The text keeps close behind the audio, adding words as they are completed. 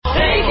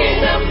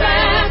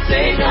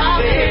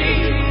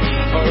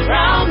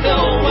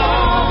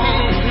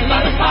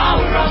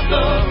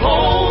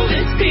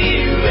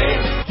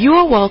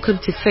are welcome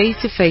to Faith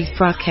to Faith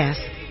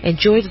broadcast.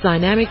 Enjoy the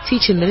dynamic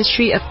teaching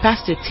ministry of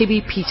Pastor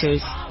T.B.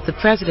 Peters, the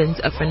president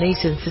of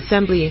Renaissance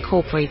Assembly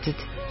Incorporated.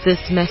 This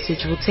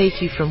message will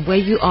take you from where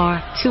you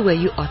are to where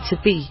you ought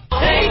to be.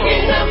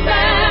 Taking the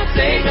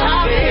message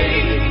of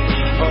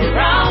faith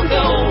around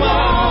the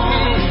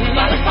world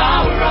by the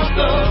power of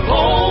the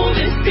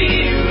Holy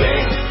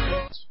Spirit.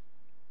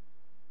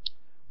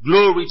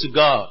 Glory to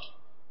God.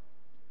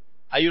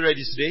 Are you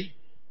ready today?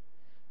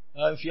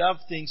 If you have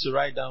things to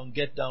write down,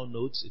 get down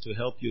notes. It will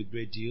help you a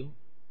great deal.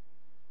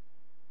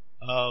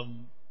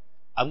 I'm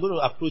going to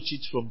approach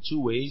it from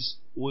two ways.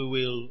 We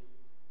will,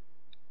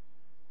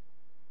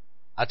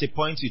 at a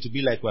point, it will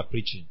be like we're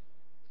preaching.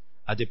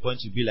 At a point,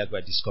 it will be like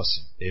we're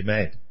discussing.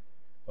 Amen.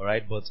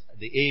 Alright, but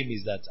the aim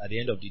is that at the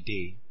end of the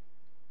day,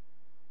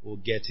 we'll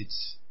get it.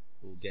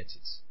 We'll get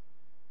it.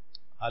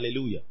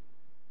 Hallelujah.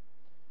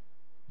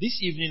 This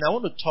evening, I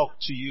want to talk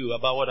to you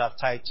about what I've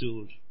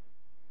titled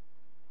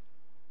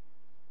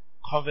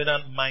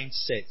Covenant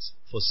Mindset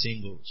for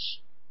Singles.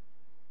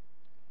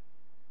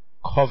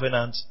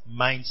 Covenant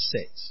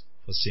Mindset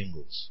for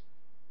Singles.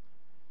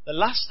 The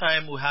last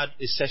time we had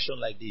a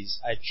session like this,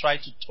 I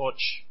tried to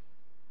touch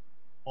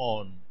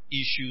on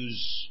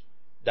issues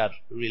that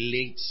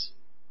relate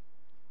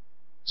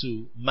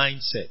to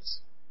mindset.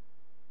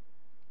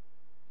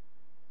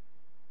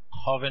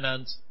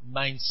 Covenant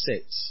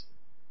Mindset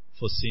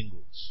for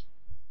Singles.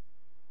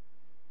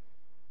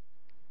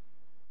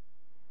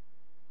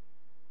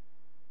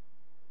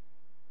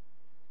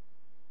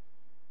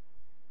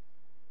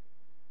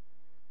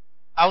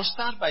 I'll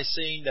start by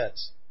saying that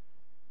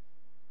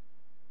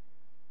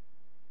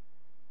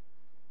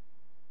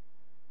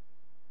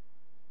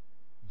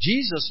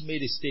Jesus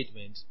made a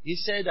statement. He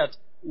said that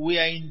we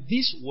are in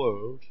this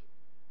world,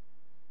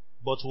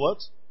 but what?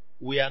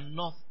 We are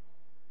not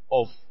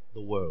of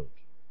the world.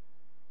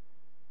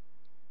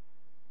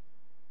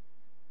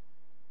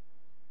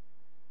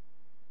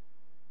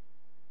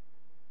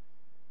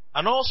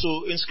 And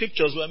also in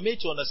scriptures we are made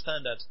to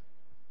understand that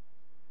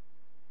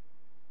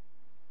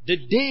the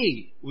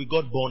day we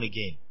got born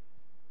again,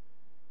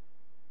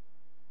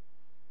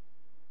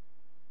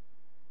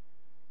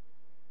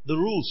 the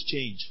rules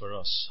changed for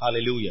us.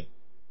 Hallelujah.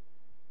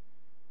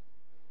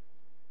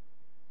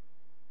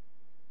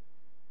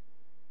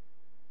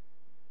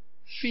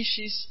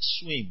 Fishes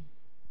swim.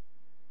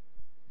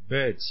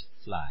 Birds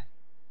fly.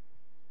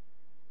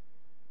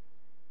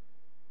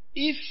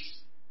 If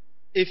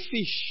a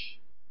fish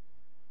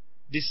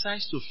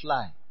decides to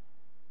fly,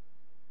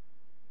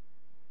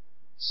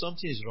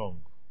 something is wrong.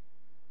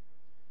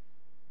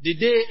 The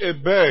day a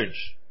bird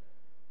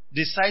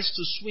decides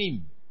to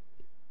swim,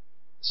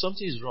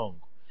 something is wrong.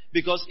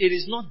 Because it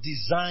is not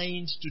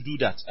designed to do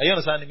that. Are you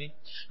understanding me?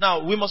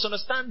 Now, we must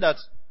understand that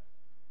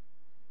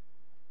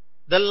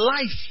the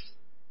life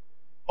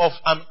of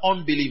an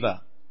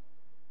unbeliever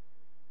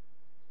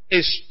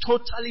is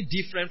totally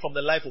different from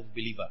the life of a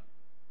believer.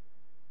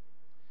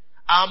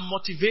 Our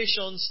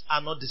motivations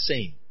are not the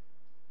same.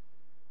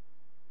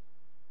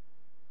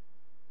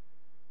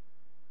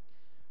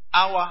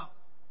 Our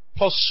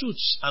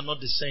pursuits are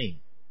not the same.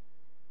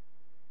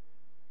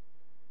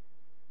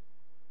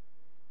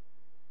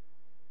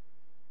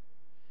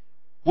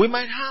 We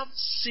might have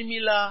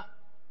similar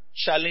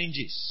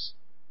challenges,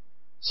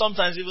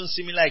 sometimes even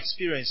similar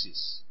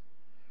experiences,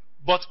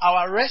 but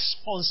our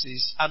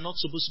responses are not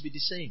supposed to be the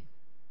same.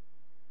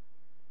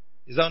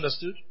 Is that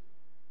understood?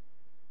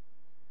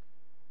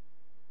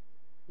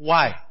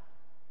 Why?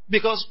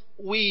 Because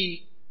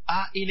we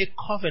are in a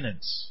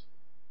covenant.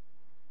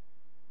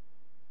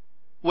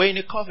 We're in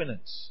a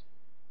covenant.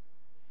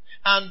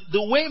 And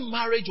the way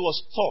marriage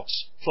was taught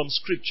from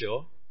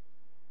scripture,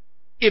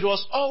 it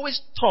was always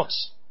taught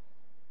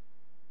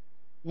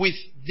with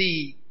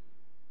the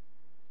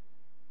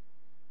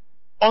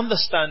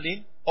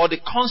understanding or the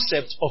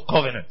concept of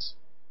covenant.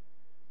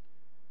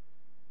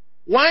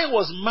 Why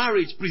was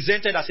marriage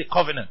presented as a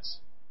covenant?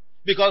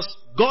 Because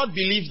God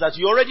believes that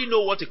you already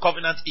know what a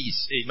covenant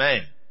is.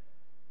 Amen.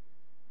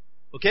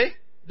 Okay?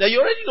 That you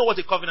already know what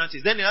a covenant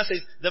is. Then he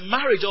says the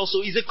marriage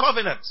also is a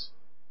covenant.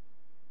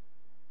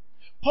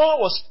 Paul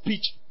was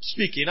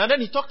speaking, and then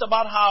he talked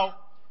about how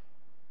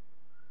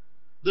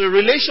the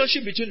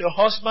relationship between the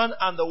husband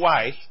and the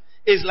wife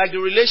is like the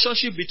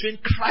relationship between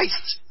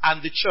Christ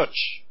and the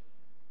church.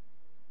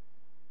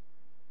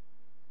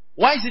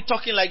 Why is he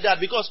talking like that?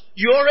 Because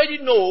you already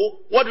know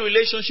what the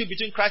relationship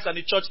between Christ and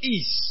the church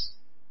is.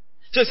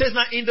 So it says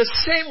now, in the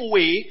same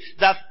way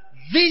that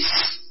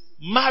this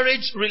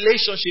marriage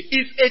relationship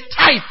is a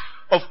type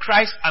of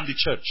Christ and the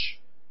church.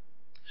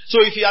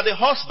 So if you are the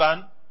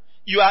husband,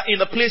 you are in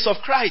the place of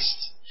Christ.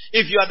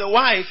 If you are the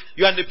wife,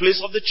 you are in the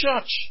place of the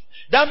church.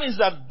 That means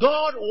that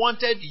God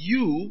wanted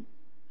you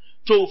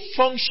to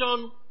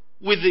function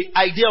with the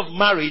idea of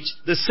marriage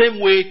the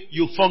same way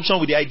you function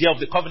with the idea of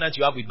the covenant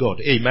you have with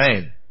God.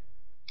 Amen.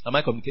 Am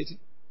I communicating?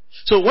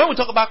 So when we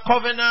talk about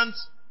covenant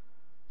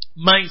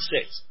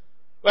mindset,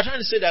 we're trying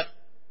to say that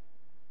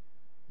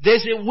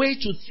there's a way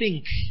to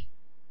think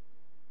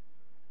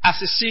as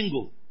a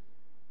single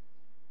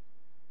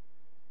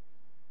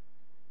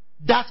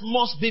that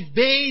must be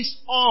based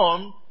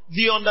on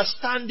the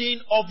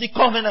understanding of the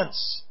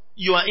covenants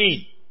you are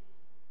in.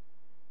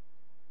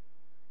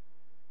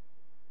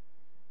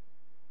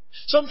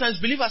 Sometimes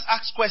believers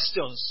ask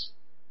questions.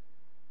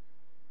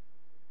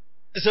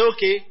 They say,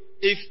 okay,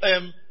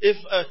 if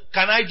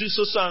can I do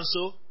so and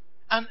so?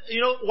 And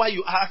you know why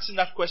you are asking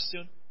that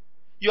question?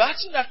 You're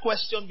asking that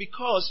question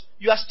because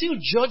you are still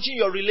judging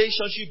your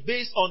relationship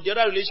based on the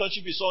other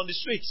relationship you saw on the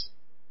streets.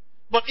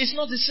 But it's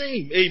not the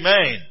same.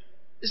 Amen.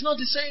 It's not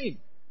the same.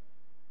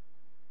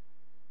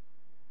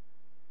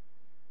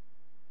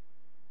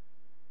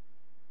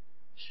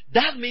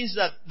 That means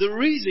that the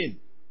reason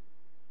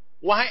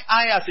why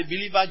I as a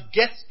believer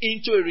get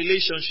into a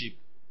relationship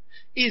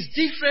is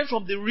different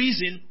from the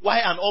reason why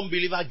an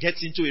unbeliever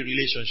gets into a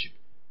relationship.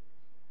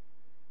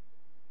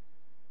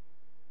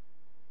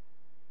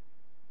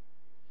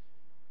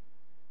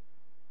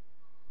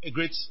 A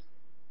great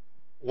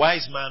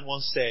wise man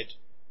once said,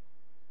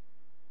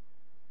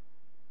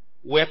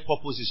 where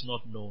purpose is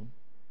not known,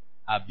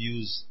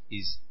 abuse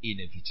is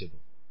inevitable.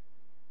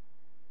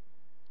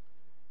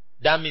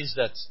 That means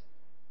that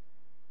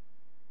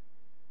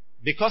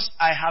because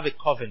I have a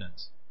covenant,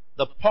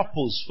 the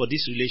purpose for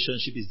this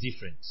relationship is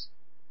different.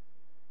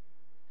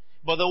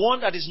 But the one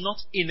that is not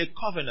in a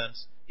covenant,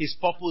 his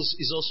purpose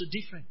is also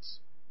different.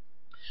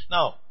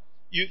 Now,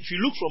 if you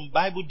look from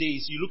Bible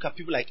days, you look at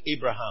people like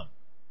Abraham.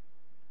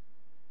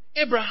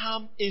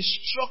 Abraham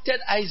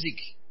instructed Isaac,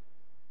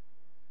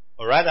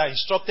 or rather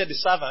instructed the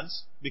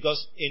servants,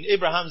 because in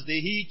Abraham's day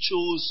he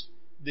chose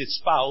the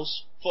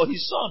spouse for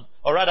his son,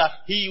 or rather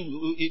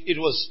it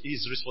was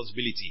his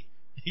responsibility.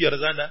 You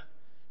understand that?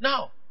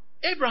 Now,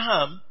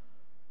 Abraham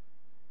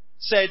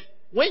said,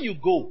 when you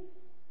go,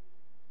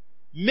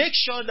 make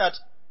sure that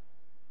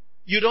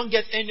you don't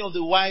get any of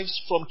the wives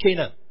from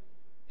Canaan,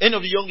 any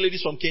of the young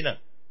ladies from Canaan.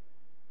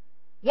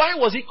 Why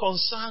was he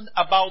concerned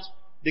about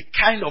the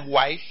kind of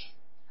wife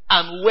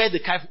and where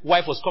the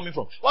wife was coming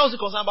from? Why was he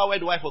concerned about where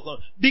the wife was coming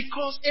from?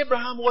 Because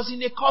Abraham was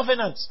in a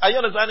covenant. Are you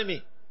understanding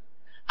me?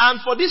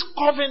 And for this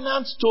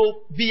covenant to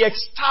be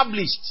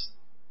established,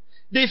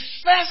 the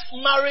first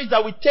marriage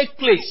that will take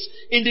place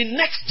in the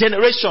next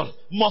generation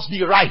must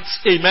be right.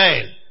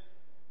 Amen.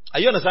 Are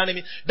you understanding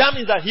me? That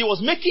means that he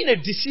was making a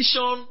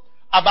decision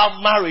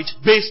about marriage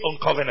based on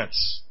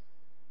covenants.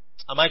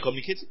 Am I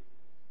communicating?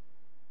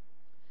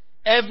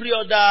 Every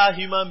other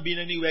human being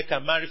anywhere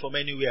can marry from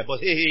anywhere.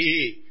 But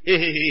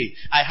hey,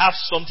 I have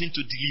something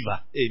to deliver.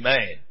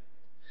 Amen.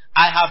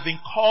 I have been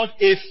called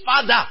a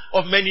father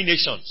of many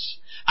nations.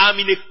 I'm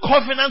in a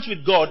covenant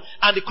with God,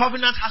 and the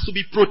covenant has to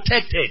be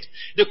protected.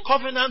 The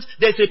covenant,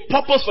 there's a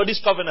purpose for this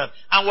covenant.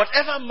 And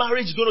whatever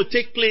marriage is going to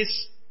take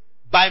place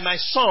by my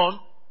son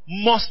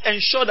must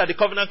ensure that the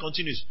covenant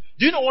continues.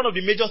 Do you know one of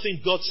the major things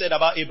God said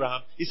about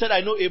Abraham? He said,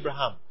 I know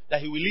Abraham,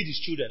 that he will lead his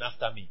children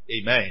after me.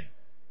 Amen.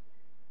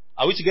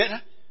 Are we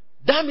together?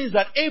 That means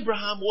that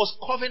Abraham was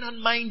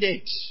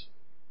covenant-minded.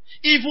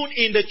 Even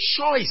in the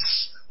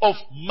choice of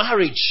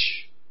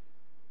marriage.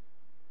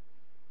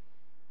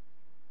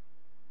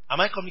 Am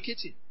I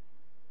communicating?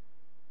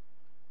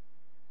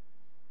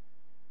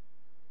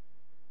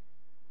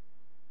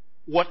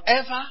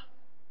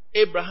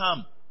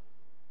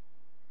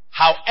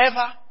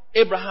 However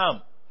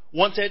Abraham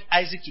wanted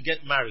Isaac to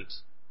get married,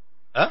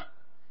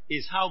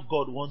 is how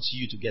God wants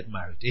you to get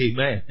married.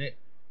 Amen.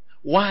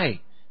 Why?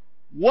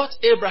 What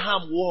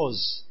Abraham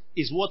was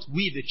is what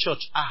we, the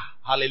church, are.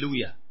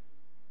 Hallelujah.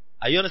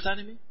 Are you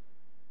understanding me?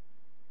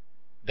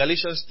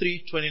 Galatians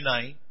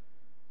 3:29.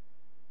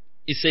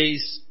 It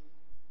says,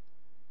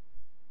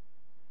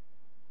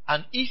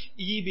 and if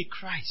ye be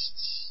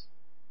Christ's,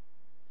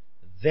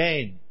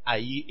 then are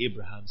ye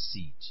Abraham's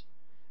seed,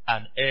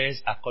 and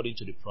heirs according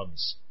to the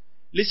promise.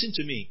 Listen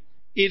to me.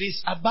 It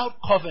is about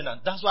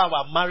covenant. That's why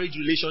our marriage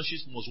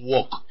relationships must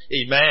work.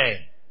 Amen.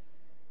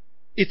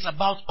 It's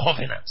about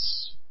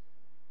covenants.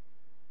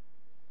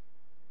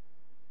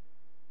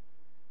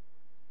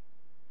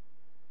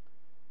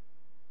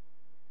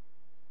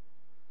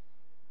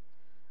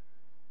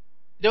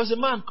 There was a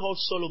man called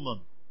Solomon,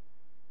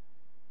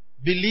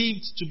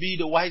 believed to be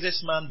the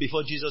wisest man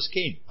before Jesus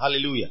came.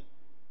 Hallelujah.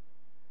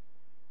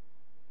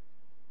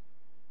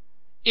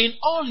 In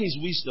all his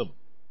wisdom,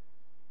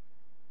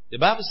 the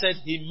Bible said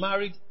he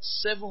married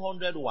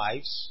 700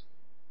 wives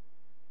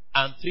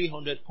and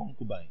 300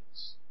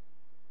 concubines.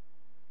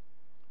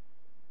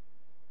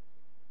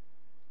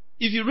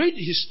 If you read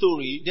his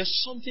story,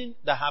 there's something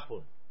that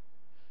happened.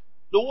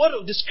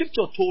 The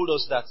scripture told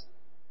us that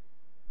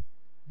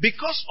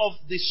because of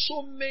the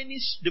so many,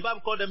 the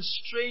Bible called them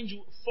strange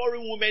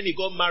foreign women he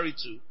got married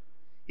to,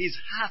 his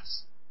heart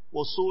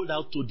was sold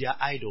out to their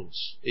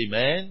idols.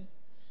 Amen.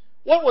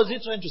 What was he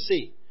trying to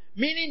say?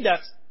 Meaning that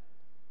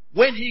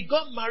when he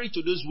got married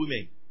to those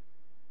women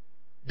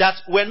that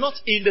were not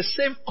in the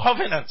same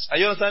covenant, are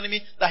you understanding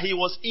me, that he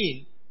was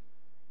in,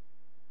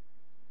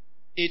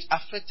 it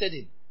affected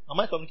him. Am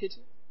I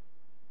communicating?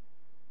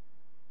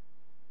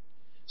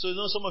 So you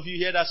know, some of you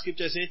hear that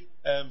scripture say,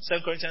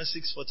 2 Corinthians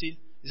 6:14,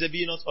 he said,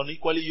 be not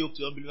unequally yoked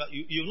to unbelievers.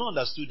 You've not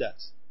understood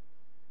that.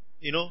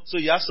 So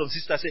you have some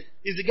sisters say,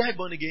 is the guy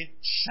born again?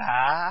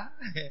 Sha.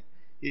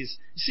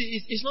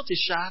 It's not a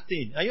sha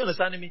thing. Are you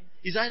understanding me?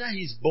 It's either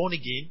he's born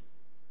again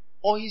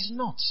or he's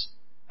not.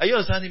 Are you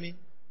understanding me?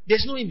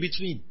 There's no in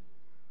between.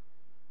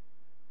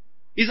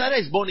 It's either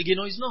he's born again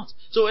or he's not.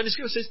 So when the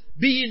scripture says,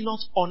 be ye not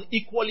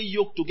unequally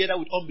yoked together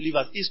with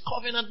unbelievers, his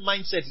covenant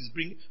mindset is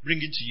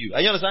bringing to you.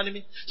 Are you understanding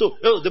me? So,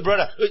 the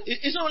brother,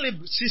 it's not only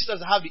sisters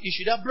that have the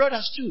issue, there are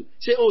brothers too.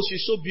 Say, oh,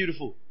 she's so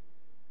beautiful.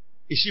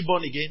 Is she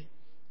born again?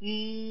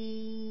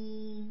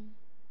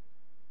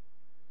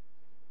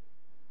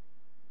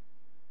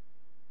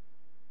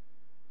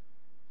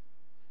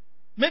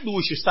 Maybe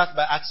we should start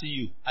by asking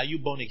you, are you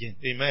born again?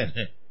 Amen.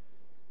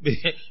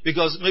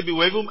 Because maybe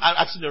we're even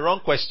asking the wrong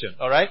question,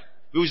 alright?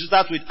 We should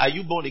start with, are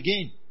you born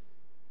again?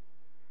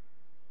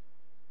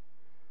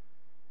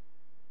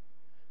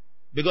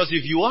 Because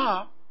if you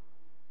are,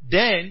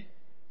 then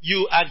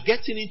you are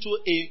getting into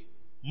a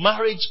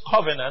marriage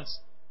covenant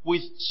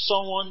with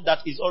someone that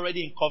is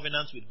already in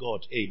covenant with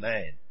God.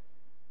 Amen.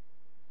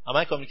 Am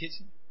I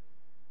communicating?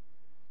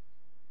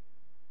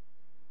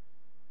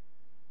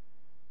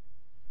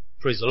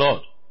 Praise the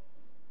Lord.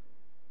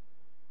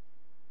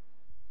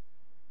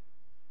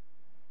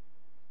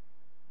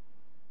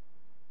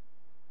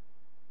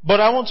 But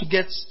I want to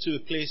get to a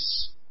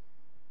place.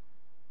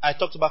 I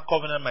talked about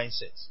covenant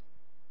mindset.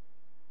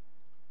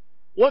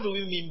 What do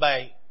we mean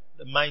by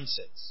the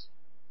mindset?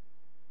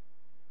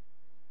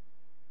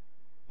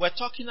 We're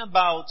talking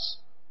about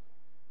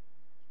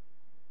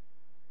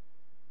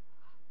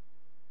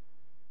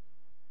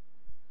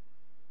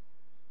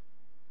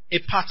a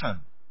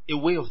pattern, a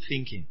way of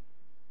thinking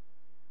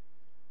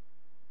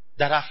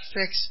that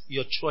affects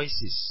your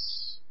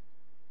choices.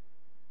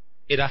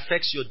 It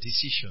affects your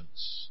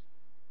decisions.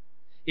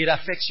 It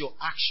affects your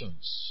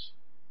actions.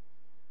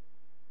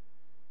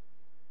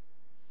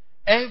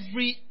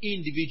 Every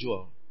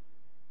individual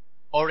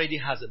already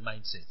has a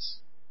mindset.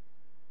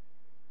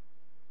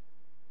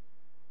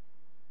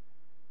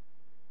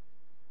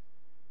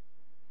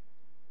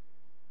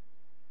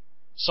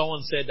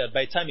 Someone said that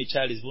by the time a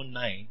child is even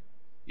 9,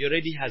 he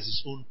already has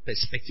his own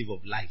perspective of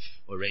life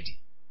already.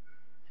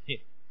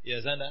 You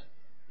understand that?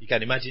 You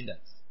can imagine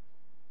that.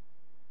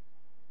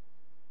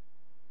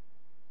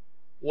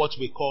 What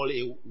we call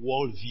a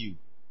worldview.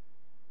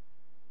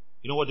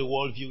 You know what the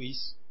worldview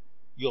is?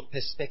 Your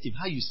perspective,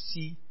 how you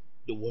see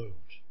the world.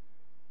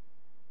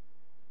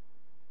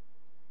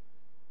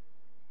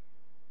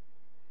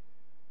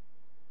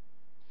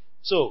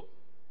 So,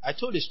 I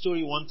told a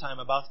story one time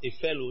about a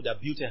fellow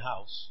that built a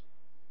house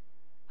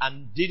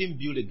and didn't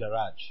build a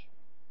garage.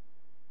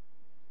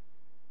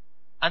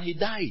 And he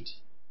died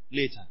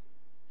later.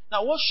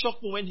 Now, what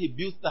shocked me when he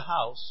built the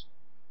house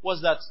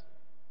was that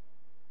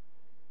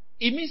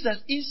it means that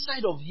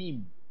inside of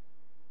him,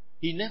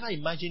 he never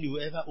imagined he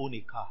would ever own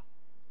a car.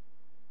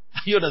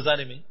 You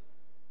understand me?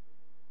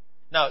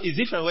 Now, it's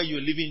different when you're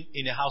living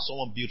in a house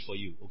someone built for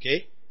you,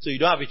 okay? So you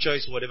don't have a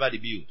choice whatever they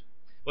build.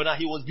 But now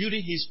he was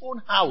building his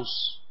own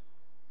house.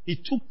 It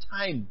took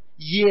time,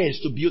 years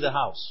to build a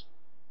house.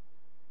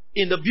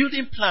 In the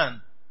building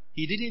plan,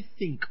 he didn't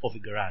think of a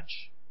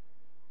garage.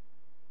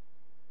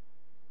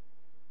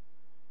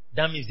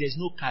 That means there's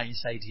no car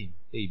inside him.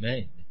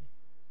 Amen.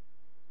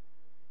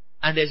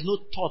 And there's no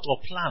thought or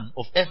plan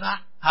of ever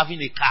having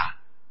a car.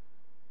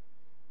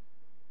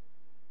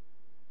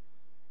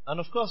 And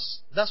of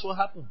course, that's what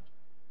happened.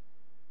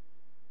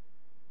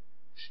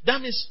 That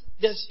means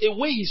there's a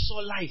way he saw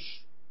life.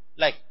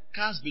 Like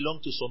cars belong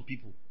to some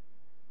people.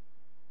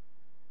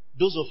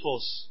 Those of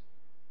us,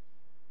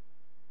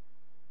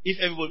 if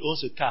everybody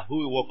owns a car, who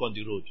will walk on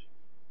the road?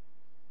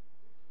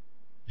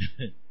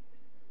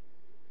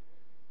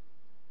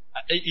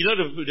 You know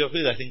the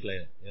place I think like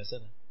that. You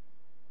understand that?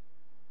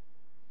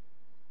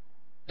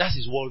 That's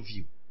his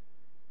worldview.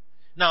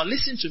 Now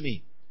listen to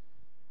me.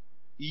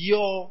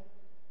 Your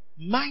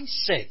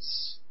mindset,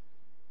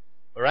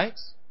 alright,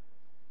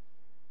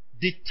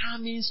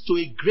 determines to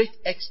a great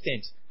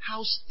extent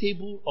how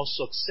stable or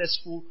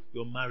successful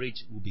your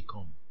marriage will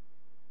become.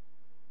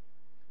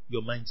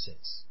 Your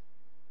mindset.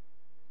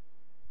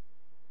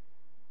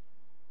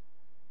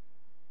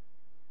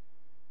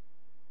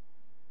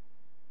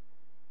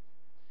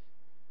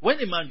 When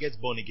a man gets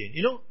born again,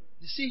 you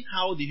see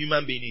how the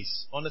human being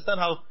is. Understand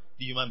how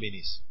the human being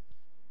is.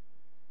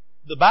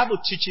 The Bible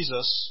teaches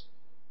us,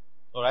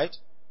 alright,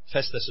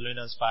 1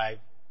 Thessalonians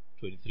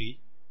 5:23.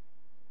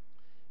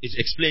 It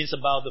explains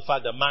about the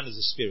fact that man is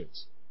a spirit.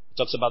 It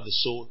talks about the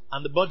soul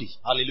and the body.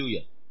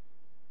 Hallelujah.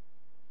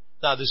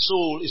 Now the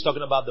soul is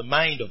talking about the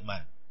mind of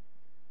man.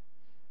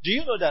 Do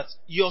you know that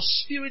your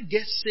spirit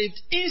gets saved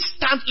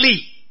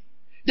instantly?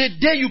 The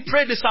day you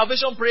pray the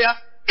salvation prayer,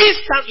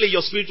 instantly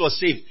your spirit was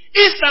saved.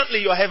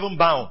 Instantly you're heaven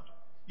bound.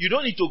 You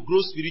don't need to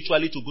grow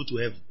spiritually to go to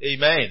heaven.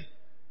 Amen.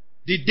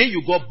 The day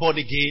you got born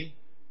again,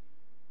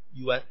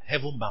 you are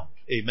heaven bound.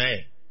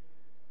 Amen.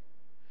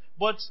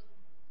 But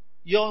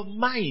your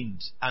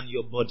mind and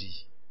your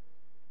body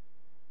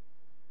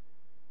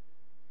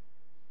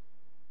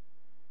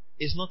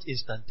is not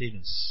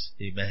instantaneous.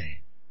 Amen.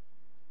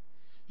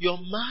 Your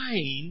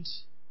mind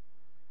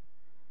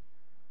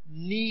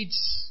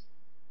needs,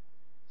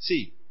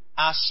 see,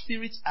 our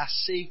spirits are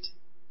saved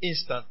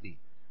instantly.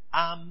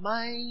 Our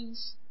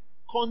minds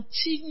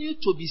continue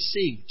to be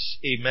saved.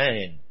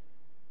 Amen.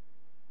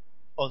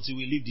 Until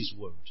we leave this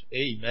world.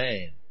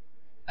 Amen.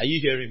 Are you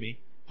hearing me?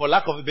 For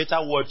lack of a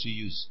better word to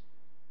use.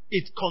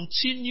 It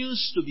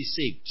continues to be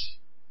saved.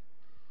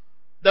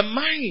 The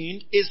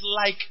mind is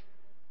like,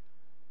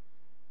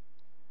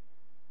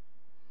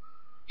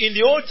 in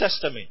the Old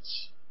Testament,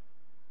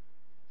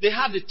 they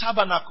had the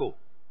tabernacle.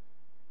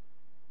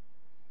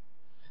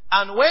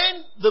 And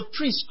when the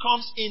priest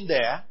comes in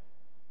there,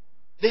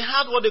 they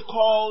had what they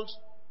called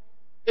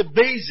a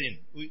basin,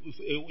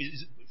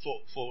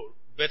 for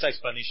better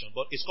explanation,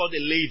 but it's called a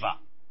laver.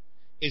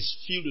 It's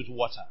filled with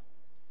water.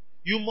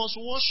 You must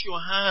wash your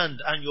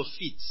hand and your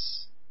feet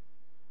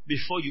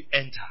before you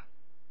enter.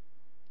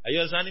 Are you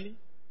understanding me?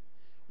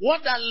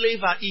 What that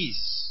laver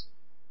is,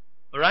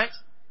 alright,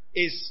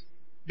 is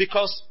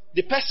because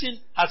the person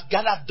has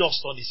gathered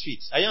dust on his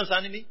feet. Are you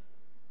understanding me?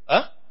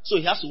 So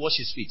he has to wash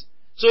his feet.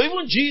 So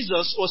even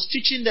Jesus was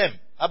teaching them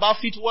about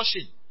feet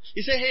washing.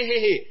 He said,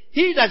 hey,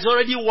 he that's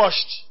already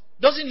washed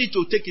doesn't need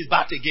to take his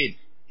bath again.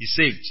 He's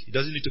saved. He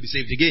doesn't need to be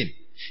saved again.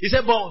 He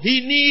said, but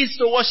he needs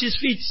to wash his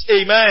feet.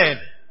 Amen.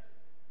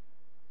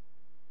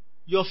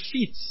 Your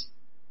feet,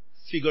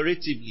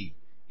 figuratively,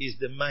 is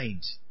the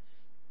mind.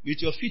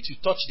 With your feet you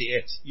touch the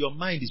earth. Your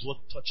mind is what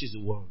touches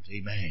the world.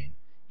 Amen.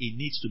 It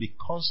needs to be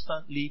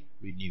constantly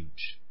renewed.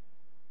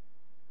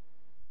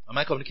 Am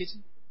I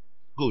communicating?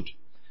 Good.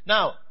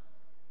 Now,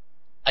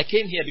 I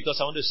came here because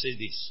I want to say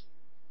this.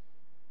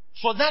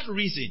 For that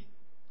reason,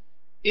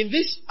 in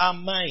this our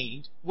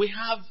mind, we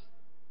have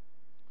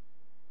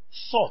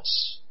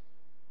thoughts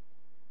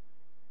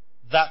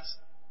that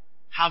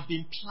have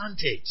been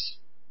planted.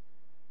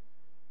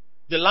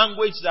 The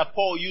language that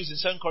Paul used in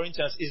 2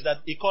 Corinthians is that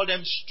he called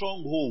them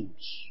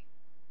strongholds.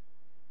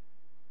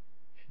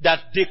 That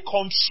they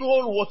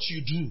control what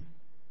you do.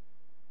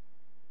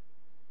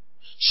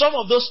 Some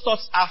of those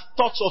thoughts are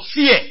thoughts of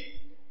fear.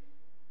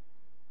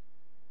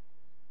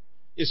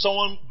 If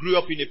someone grew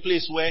up in a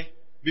place where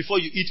before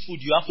you eat food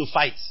you have to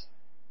fight.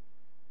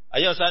 Are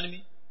you understanding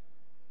me?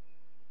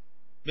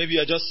 Maybe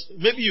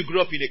you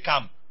grew up in a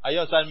camp. Are you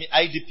understanding me?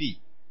 IDP.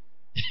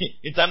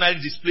 Internally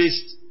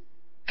displaced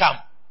camp.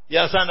 You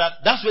understand that?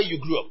 That's where you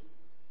grew up.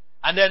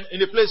 And then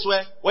in a place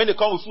where when they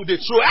come with food they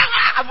throw,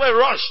 everybody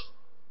rush.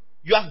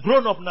 You have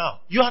grown up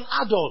now. You are an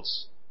adult.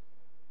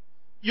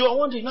 You are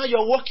wondering now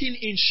you're working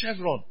in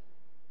Chevron.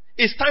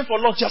 It's time for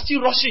lunch. You're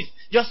still rushing.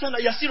 You understand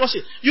that? You're still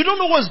rushing. You don't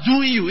know what's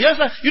doing you. You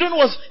understand? You don't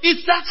know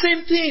it's that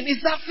same thing.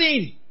 It's that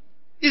thing.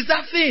 It's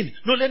that thing.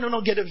 No, let me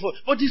not get it before.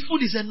 But this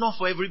food is enough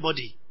for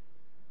everybody.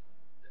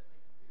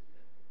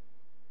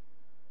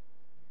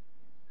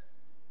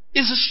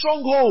 It's a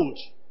stronghold.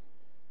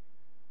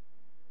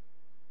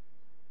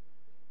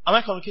 Am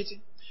I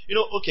communicating?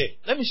 Okay,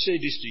 let me say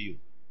this to you.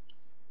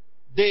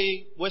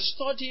 They were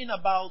studying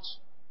about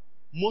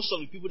most of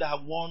the people that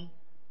have won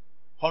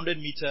 100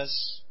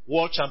 meters,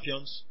 world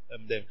champions,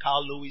 then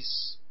Carl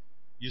Lewis,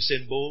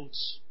 Usain Bolt,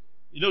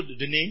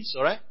 the names,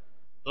 alright?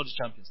 Not the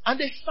champions. And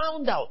they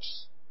found out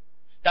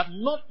that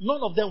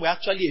none of them were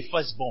actually a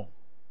firstborn.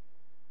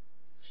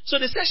 So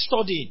they started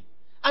studying.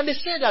 And they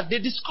said that they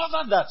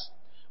discovered that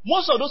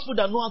most of those people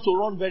that know how to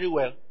run very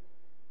well,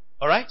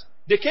 alright?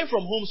 They came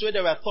from homes where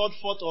they were third,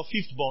 fourth, or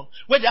fifth born,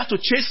 where they had to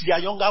chase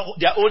their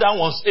older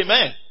ones.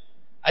 Amen.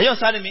 Are you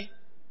understanding me?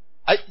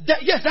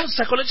 Yes, that's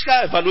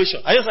psychological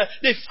evaluation.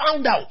 They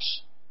found out.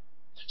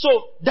 So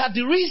that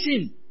the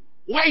reason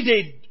why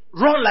they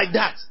run like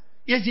that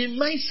is the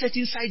mindset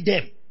inside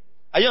them.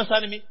 Are you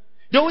understanding me?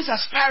 They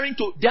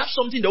have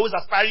something they're always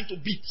aspiring to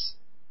beat.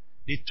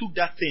 They took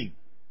that thing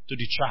to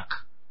the track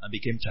and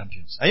became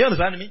champions. Are you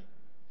understanding me?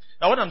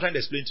 Now what I'm trying to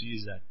explain to you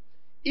is that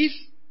if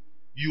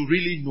you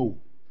really know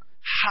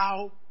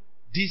how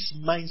these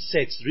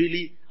mindsets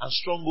really and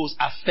strongholds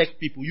affect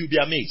people, you'll be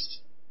amazed.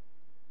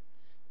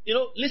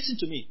 Listen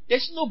to me.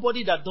 There's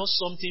nobody that does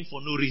something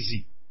for no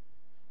reason.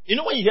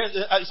 When you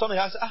hear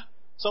somebody has,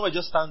 somebody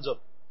just stands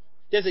up.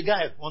 There's a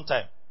guy one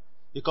time,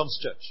 he comes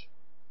to church.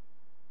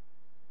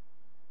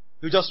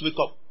 He just wake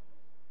up.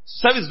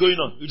 Service going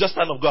on. You just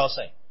stand up, go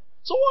outside.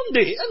 So one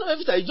day,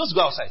 every time you just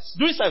go outside.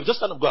 During service, just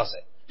stand up, go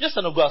outside. Just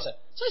stand up, go outside.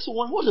 So I said,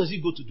 what does he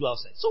go to do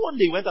outside? So one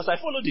day he went outside,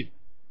 I followed him.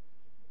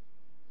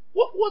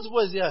 What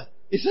was there?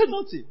 He said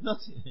nothing. I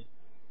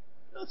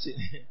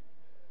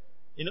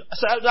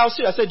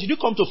said, did you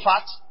come to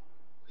fast?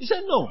 He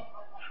said, no.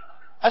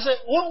 I said,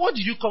 what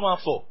did you come out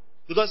for?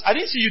 Because I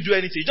didn't see you do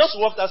anything. You just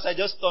walked outside,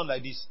 just turned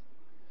like this.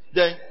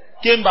 Then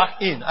came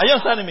back in. Are you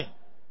understanding me?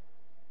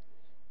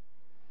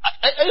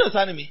 Are you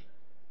understanding me?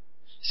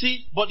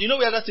 See, but you know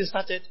where that thing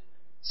started?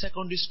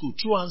 Secondary school,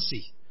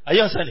 truancy. Are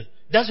you understanding?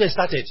 That's where it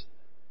started.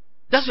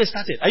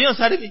 Are you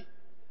understanding me?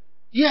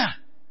 Yeah.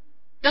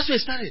 That's where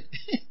it started.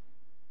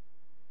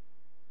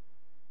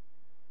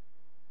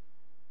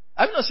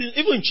 I've not seen,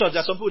 even in church,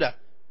 there are some people that,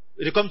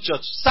 when they come to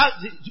church,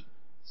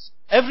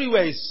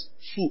 everywhere is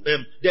full.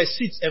 There's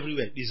seats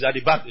everywhere. It's at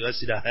the back. You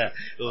sit at,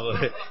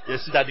 you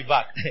sit at the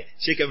back.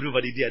 Shake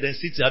everybody there. Then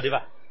sit at the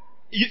back.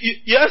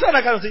 You understand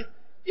that kind of thing?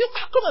 You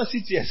come and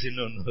sit here. Say,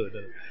 no.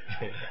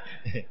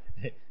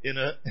 You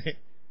know.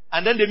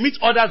 And then they meet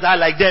others that are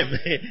like them.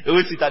 They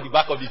will sit at the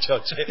back of the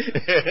church.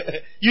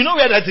 You know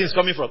where that thing is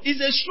coming from.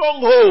 It's a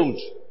stronghold.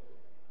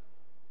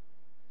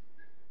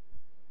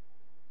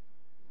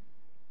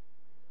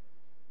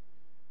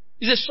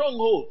 It's a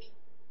stronghold.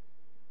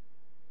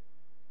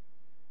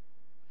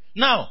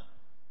 Now,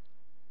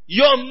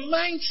 your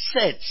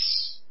mindset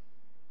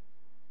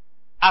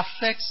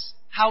affects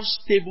how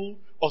stable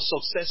or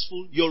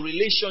successful your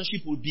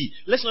relationship will be.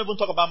 Let's not even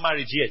talk about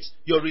marriage yet.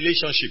 Your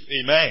relationship.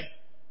 Amen.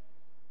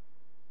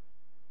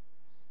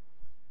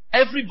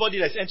 Everybody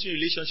that's entering a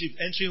relationship,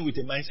 entering with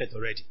a mindset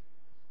already.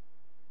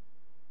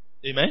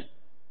 Amen.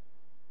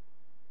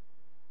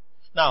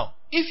 Now,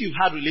 if you've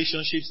had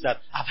relationships that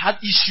have had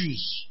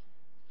issues,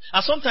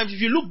 and sometimes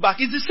if you look back,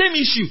 it's the same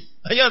issue.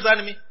 Are you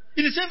understanding me?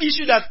 It's the same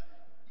issue that,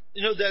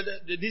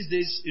 these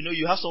days,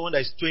 you have someone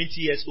that is 20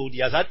 years old, he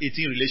has had 18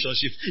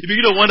 relationships. You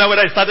begin to wonder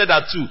whether he started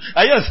at 2.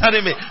 Are you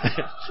understanding me?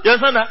 You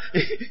understand that?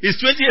 He's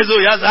 20 years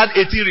old, he has had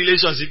 18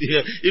 relationships.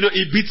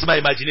 It beats my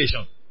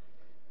imagination.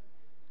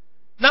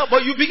 Now,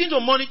 but you begin to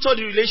monitor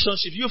the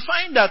relationship. You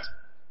find that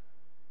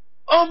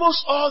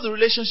almost all the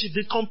relationships,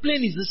 the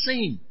complaint is the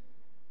same.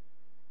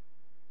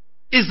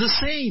 It's the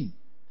same.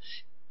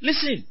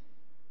 Listen.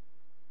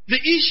 The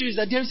issue is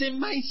that there is a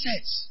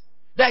mindset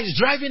that is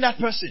driving that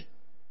person.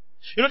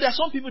 There are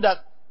some people that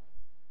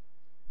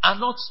are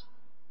not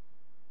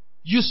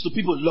used to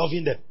people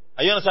loving them.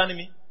 Are you understanding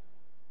me?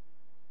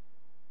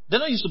 They're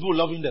not used to people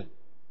loving them.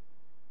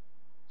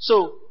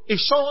 So, if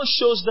someone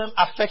shows them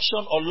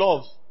affection or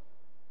love,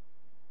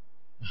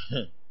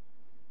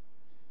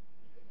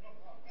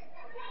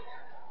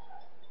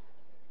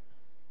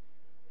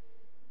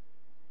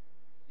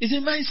 it's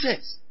a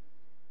mindset.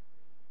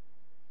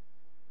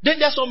 Then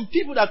there are some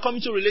people that come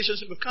into a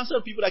relationship, a council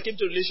of people that came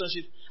to a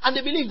relationship, and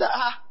they believe that,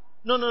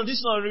 no, this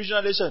is not an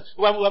original relationship.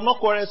 We have not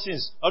quarreled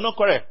since. Or not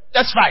quarreled.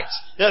 Let's fight.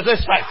 Yes,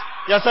 let's fight.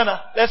 You understand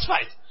that? Let's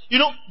fight.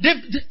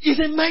 It's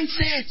a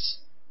mindset.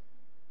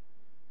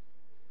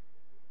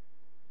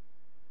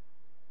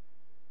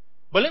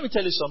 But let me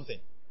tell you something.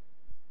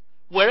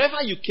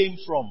 Wherever you came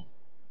from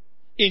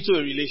into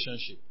a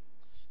relationship,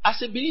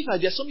 as a believer,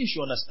 there's something you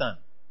should understand.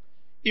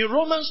 In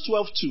Romans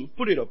 12:2,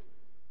 put it up.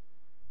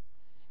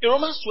 In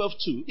Romans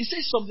 12:2, it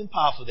says something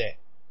powerful there.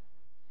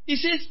 It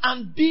says,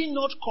 and be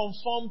not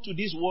conformed to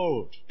this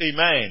world.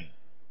 Amen.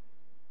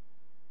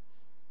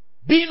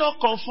 Be not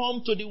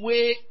conformed to the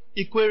way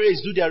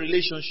Ikweres do their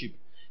relationship.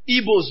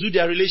 Igbos do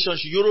their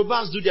relationship.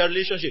 Yorubas do their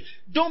relationship.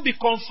 Don't be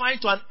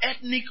confined to an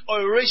ethnic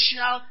or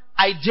racial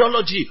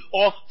ideology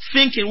or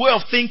way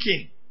of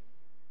thinking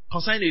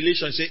concerning the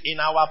relationship in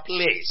our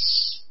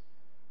place.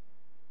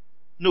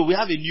 No, we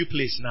have a new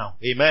place now.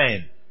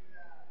 Amen.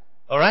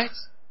 Alright?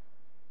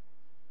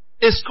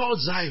 It's called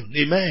Zion.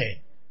 Amen.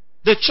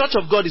 The church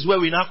of God is where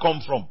we now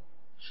come from.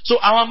 So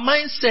our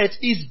mindset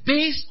is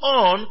based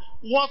on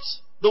what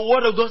the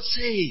word of God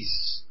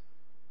says.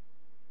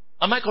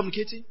 Am I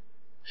communicating?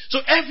 So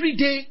every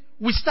day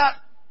we start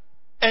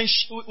and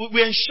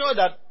we ensure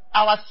that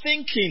our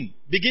thinking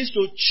begins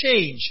to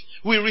change.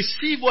 We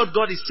receive what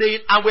God is saying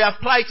and we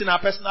apply it in our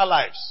personal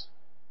lives.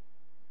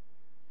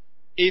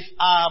 If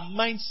our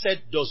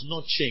mindset does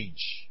not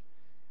change,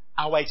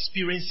 our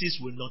experiences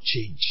will not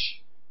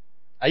change.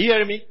 Are you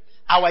hearing me?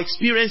 Our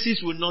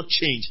experiences will not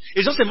change.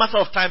 It's just a matter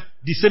of time,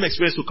 the same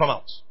experience will come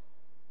out.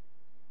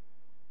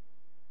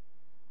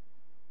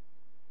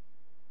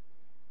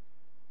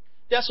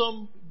 There are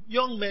some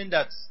young men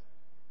that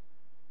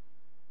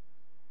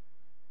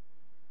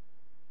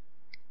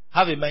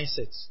have a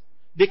mindset.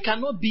 They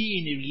cannot be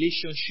in a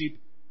relationship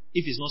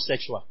if it's not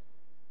sexual.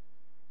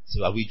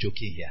 So are we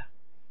joking here?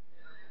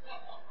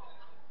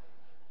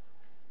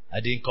 I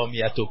didn't come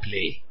here to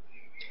play.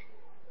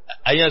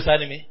 Are you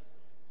understanding me?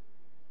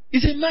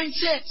 It's a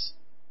mindset.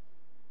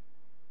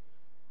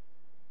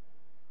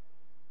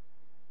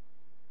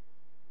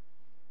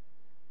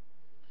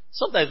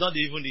 Sometimes not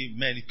even the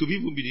men, it could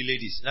even be the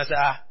ladies. And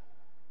I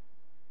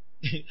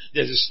say,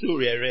 there's a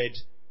story I read,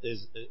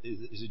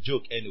 it's a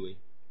joke anyway,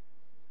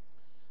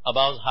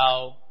 about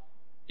how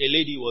a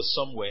lady was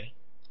somewhere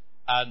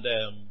and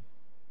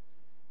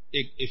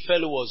a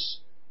fellow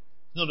was,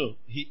 a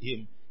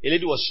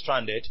lady was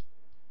stranded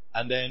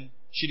and then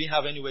she didn't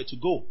have anywhere to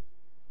go.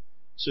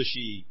 So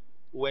she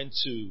went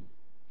to,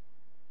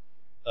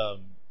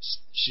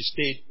 she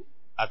stayed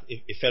at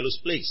a fellow's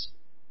place.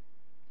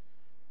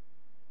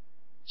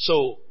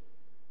 So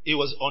he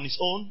was on his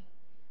own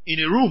in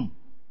a room.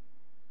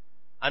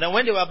 And then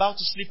when they were about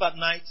to sleep at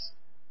night,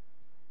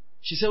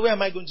 she said, where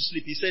am I going to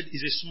sleep? He said,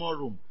 it's a small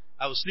room.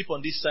 I will sleep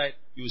on this side,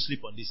 you will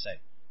sleep on this side.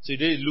 So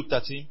they looked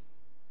at him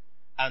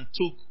and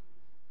took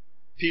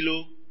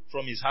pillow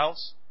from his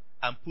house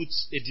and put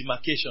a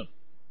demarcation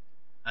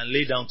and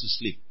lay down to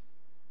sleep.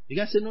 The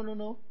guy said, no,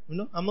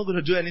 I'm not going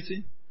to do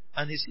anything.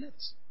 And he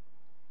slept.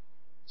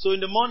 So in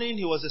the morning,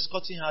 he was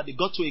escorting her. They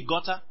got to a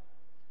gutter.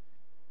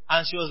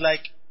 And she was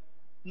like,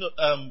 no,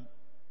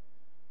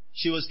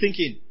 she was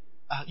thinking,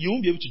 you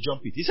won't be able to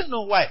jump it. He said,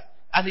 no, why?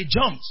 And he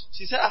jumped.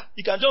 She said,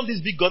 you can jump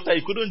this big gutter.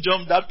 You couldn't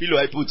jump that pillow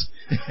I put.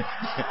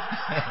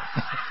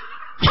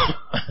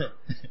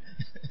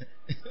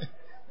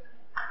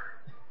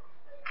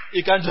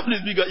 You can jump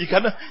this big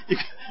gutter.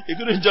 You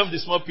couldn't jump the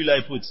small pillow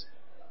I put.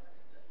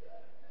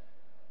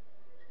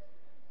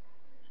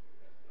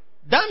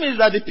 That means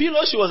that the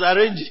pillow she was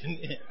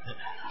arranging,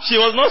 she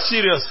was not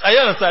serious. Are you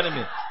understanding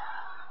me?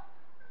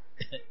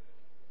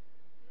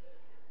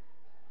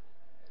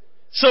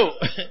 So,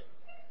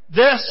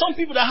 there are some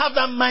people that have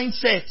that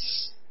mindset.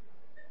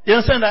 You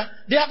understand that?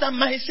 They have that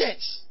mindset.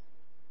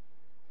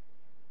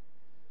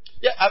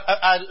 Yeah,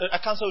 I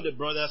counseled with a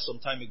brother some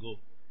time ago.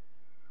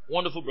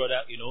 Wonderful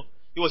brother, you know.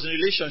 He was in a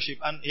relationship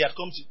and he had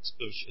come to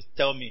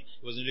tell me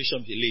he was in a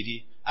relationship with a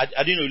lady. I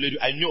didn't know the lady.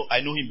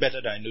 I know him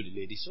better than I know the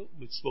lady. So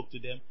we spoke to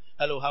them.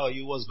 Hello, how are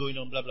you? What's going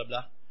on? Blah, blah,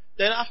 blah.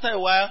 Then after a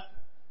while,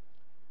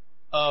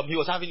 he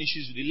was having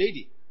issues with the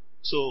lady.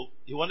 So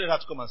he wanted her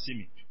to come and see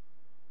me.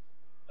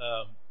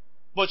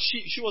 But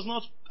she was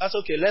not. I said,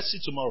 okay, let's see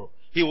tomorrow.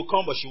 He will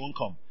come, but she won't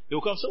come. He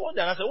will come. So one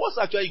day, and I said, what's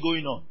actually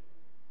going on?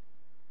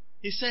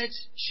 He said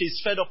she's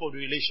fed up of the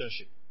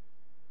relationship.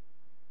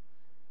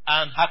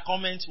 And her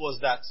comment was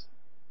that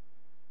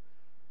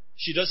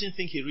she doesn't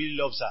think he really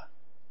loves her.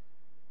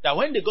 That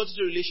when they got into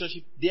the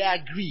relationship, they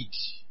agreed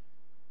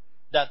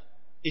that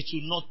it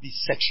will not be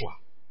sexual.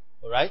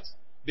 Alright?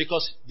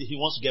 Because he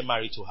wants to get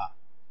married to her.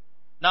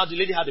 Now the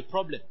lady had a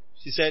problem.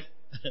 She said,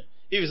 if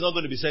it's not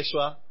going to be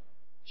sexual,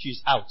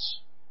 she's out.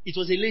 It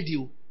was a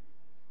lady.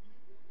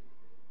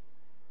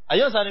 Are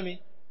you understanding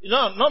me? You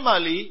know,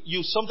 normally,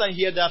 you sometimes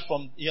hear that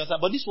from, you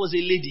understand, but this was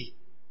a lady.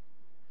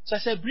 So I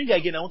said, bring her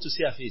again, I want to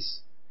see her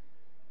face.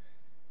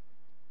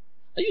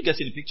 Are you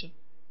getting the picture?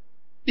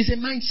 It's a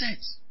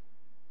mindset.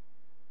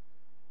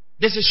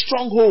 There's a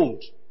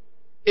stronghold.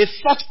 A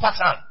thought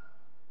pattern.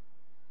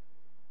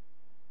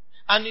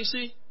 And you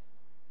see,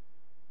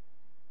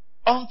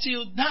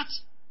 until that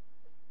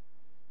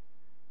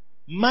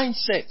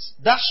mindset,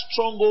 that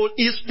stronghold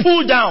is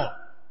pulled down,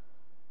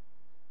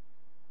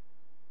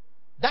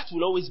 that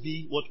will always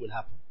be what will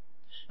happen.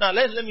 Now,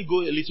 let me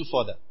go a little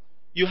further.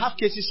 You have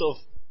cases of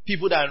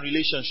people that are in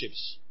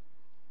relationships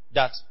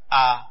that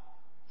are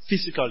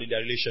physical in their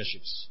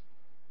relationships.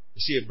 You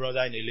see a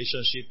brother in a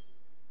relationship.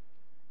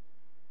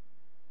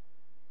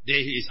 There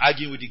he is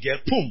arguing with the girl.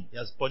 Boom! He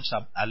has punched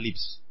her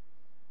lips.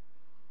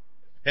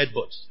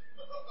 Headbutt.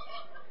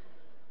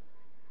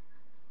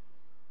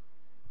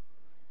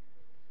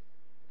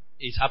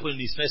 It happened in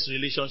his first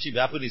relationship. It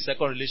happened in his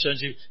second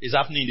relationship. It's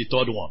happening in the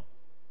third one.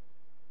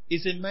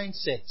 It's a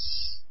mindset.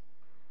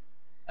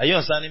 Are you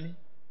understanding me?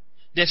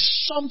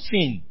 There's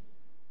something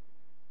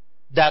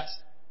that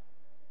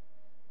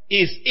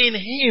is in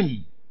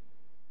him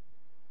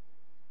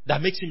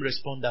that makes him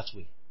respond that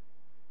way.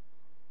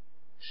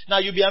 Now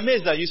you'll be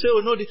amazed that you say,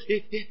 oh no,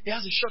 he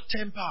has a short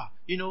temper.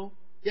 You know,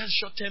 he has a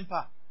short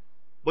temper.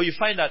 But you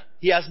find that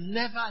he has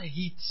never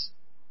hit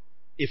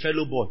a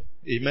fellow boy.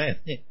 Amen.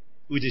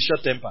 With a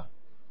short temper.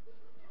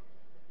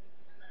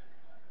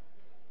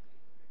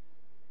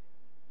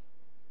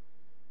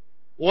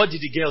 What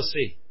did the girl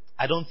say?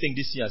 I don't think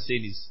this thing you're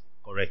saying is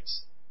correct.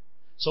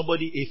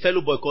 A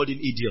fellow boy called him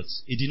idiot.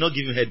 He did not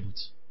give him headbutt.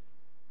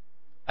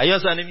 Are you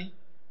understanding me?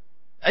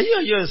 Are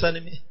you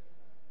understanding me?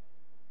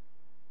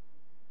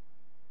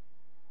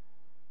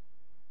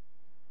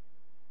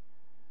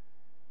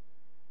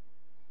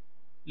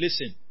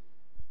 Listen,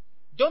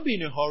 don't be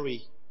in a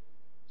hurry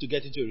to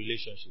get into a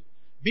relationship.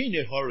 Be in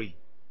a hurry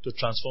to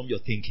transform your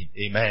thinking.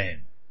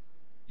 Amen.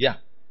 Yeah.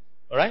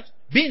 Alright?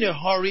 Be in a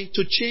hurry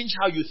to change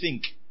how you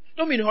think.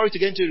 Don't be in a hurry to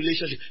get into a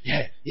relationship.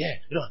 Yeah. You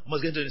know, I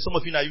must get into it. Some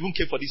of you now even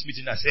came for this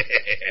meeting and say,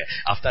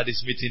 after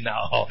this meeting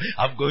now,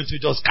 I'm going to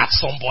just catch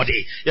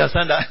somebody. You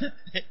understand that?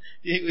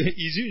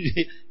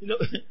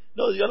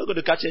 No, you're not going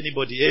to catch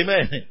anybody.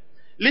 Amen.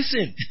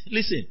 Listen.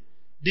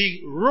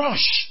 The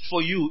rush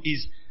for you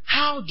is,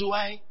 how do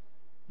I...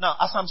 Now,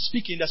 as I'm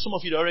speaking, there's some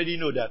of you that already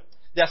know that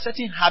there are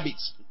certain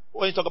habits.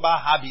 When you talk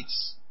about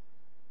habits,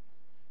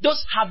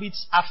 those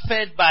habits are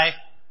fed by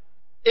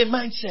a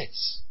mindset.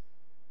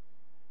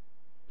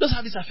 Those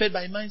habits are fed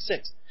by a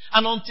mindset.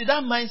 And until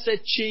that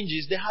mindset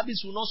changes, the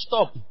habits will not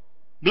stop.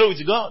 Glory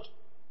to God.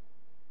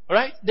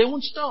 Alright? They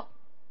won't stop.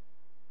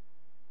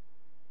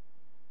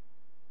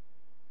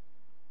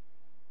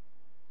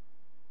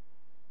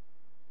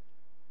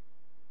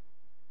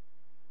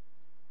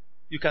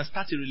 You can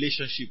start a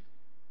relationship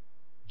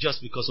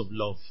just because of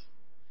love.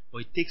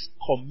 But it takes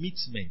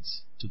commitment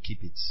to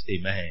keep it.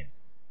 Amen.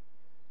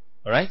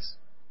 Alright?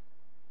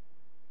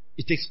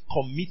 It takes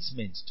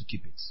commitment to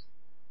keep it.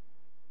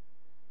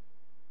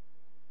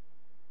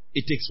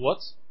 It takes what?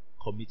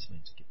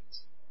 Commitment to keep it.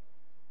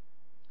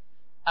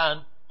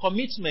 And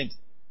commitment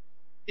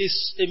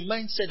is a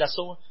mindset that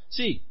someone...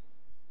 See,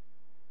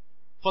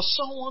 for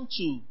someone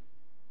to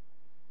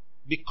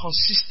be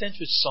consistent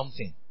with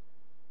something,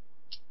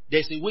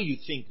 there's a way you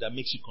think that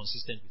makes you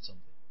consistent with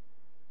something.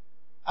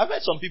 I've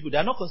met some people, they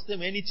are not consistent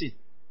with anything.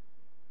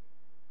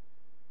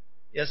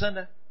 You understand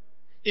that?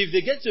 If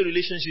they get to a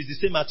relationship, it's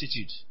the same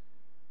attitude.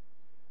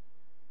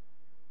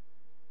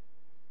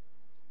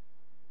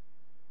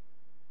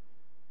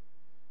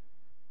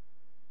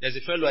 There's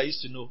a fellow I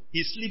used to know.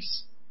 He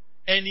sleeps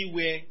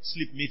anywhere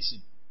sleep meets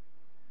him.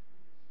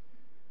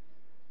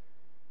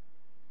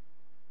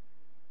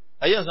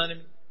 Are you understanding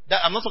me?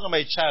 I'm not talking about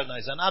a child now,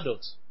 it's an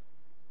adult.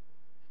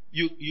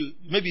 You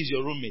maybe it's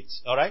your roommate,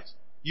 alright?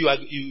 You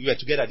were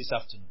together this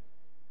afternoon.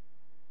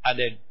 And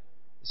then,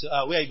 so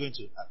where are you going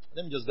to?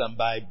 Let me just go and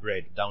buy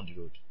bread down the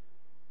road.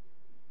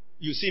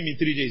 You see him in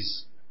 3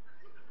 days.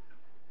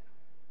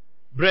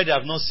 Bread I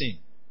have not seen.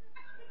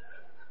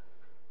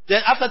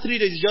 Then after 3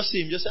 days, you just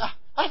see him, just say,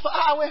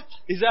 where?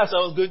 He said, as I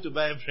was going to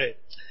buy bread.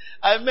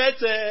 I met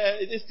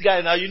this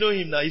guy now, you know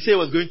him now. He said he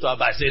was going to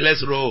Aba. I said,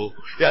 let's roll.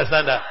 You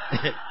understand that?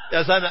 You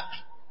understand that?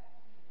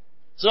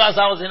 So as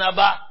I was in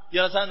Aba, you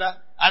understand that?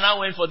 And I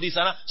went for this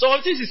and that. So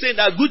all things he's saying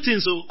are good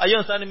things. So are you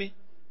understanding me?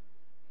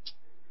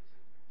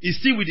 He's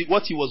still with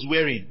what he was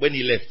wearing when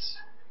he left.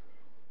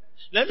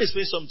 Let me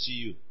explain something to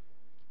you.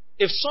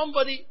 If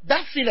somebody,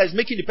 that thing that is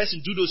making the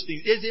person do those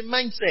things, is a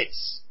mindset.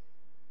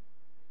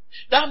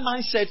 That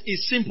mindset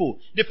is simple.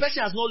 The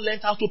person has not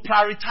learned how to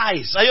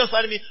prioritize. Are you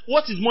understanding me?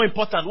 What is more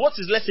important? What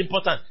is less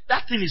important?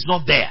 That thing is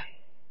not there.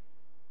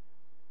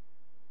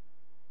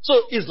 So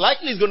it's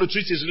likely he's going to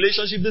treat his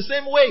relationship the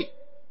same way.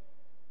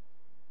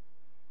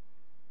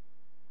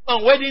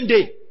 On wedding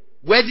day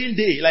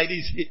like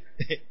this. You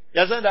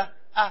understand that?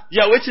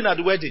 You are waiting at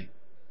the wedding.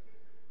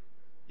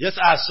 Yes,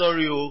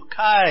 sorry,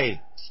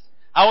 Kai.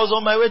 I was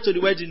on my way to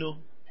the wedding,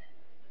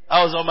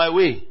 I was on my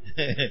way.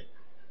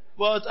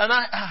 But,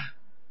 no,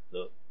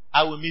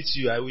 I will meet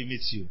you.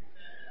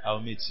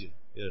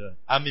 You know,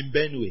 I'm in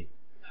Benue.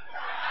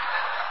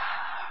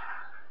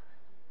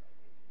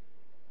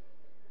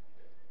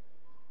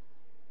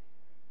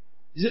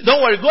 He said,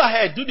 don't worry, go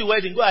ahead, do the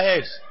wedding, go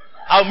ahead.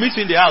 I'll meet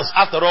you in the house.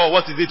 After all,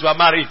 what is it? We are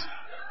married.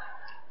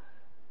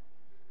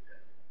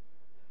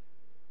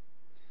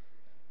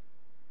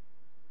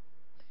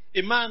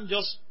 A man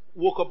just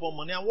woke up one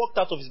morning and walked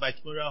out of his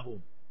matrimonial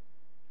home.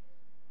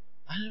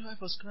 And his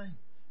wife was crying.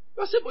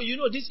 I said, but you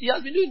know this, he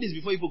has been doing this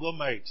before he got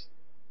married.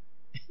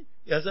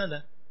 You understand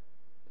that?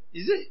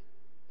 Is it?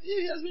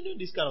 He has been doing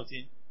this kind of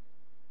thing.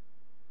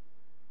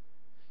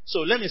 So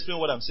let me explain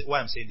why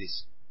I'm saying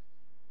this.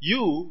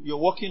 You're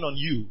working on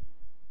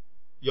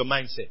your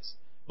mindset.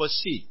 But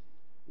see,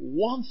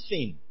 one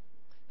thing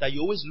that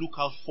you always look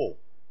out for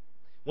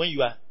when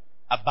you are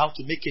about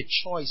to make a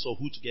choice of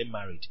who to get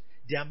married,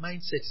 their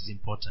mindset is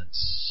important.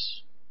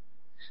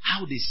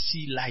 How they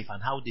see life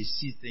and how they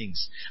see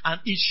things.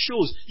 And it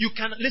shows. You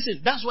can,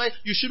 listen, that's why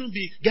you shouldn't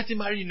be getting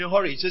married in a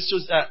hurry. It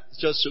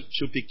just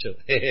show picture.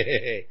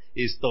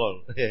 He's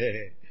tall.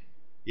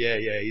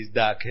 Yeah, he's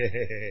dark.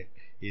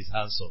 He's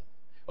handsome.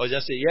 Or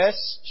just say,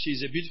 yes,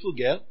 she's a beautiful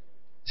girl.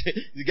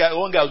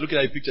 One guy was looking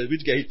at the picture,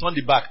 he turned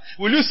the back.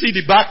 Will you see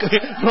the back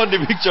from the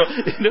picture?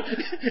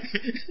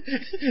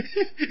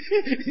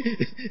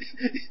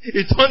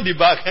 He turned the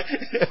back.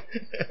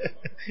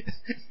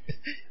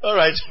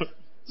 Alright.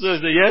 So he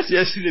said,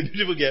 yes, she's a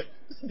beautiful girl.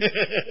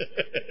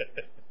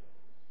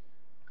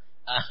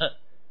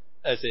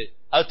 I said,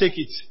 I'll take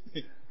it.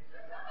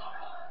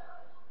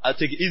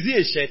 Is he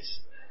a shirt?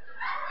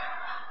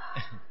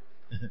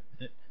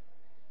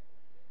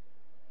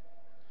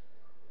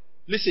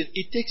 Listen,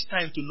 it takes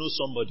time to know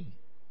somebody.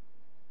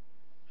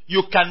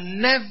 You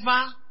can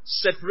never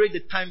separate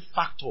the time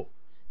factor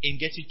in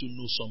getting to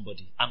know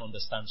somebody and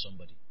understand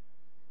somebody.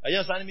 Are you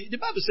understanding me? The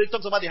Bible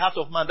talks about the heart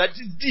of man, that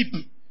is deep.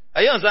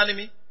 Are you understanding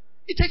me?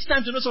 It takes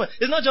time to know somebody.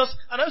 It's not just,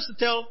 and I used to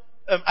tell,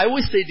 I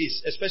always say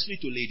this, especially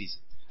to ladies.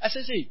 I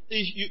say,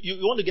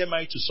 you want to get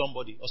married to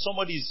somebody, or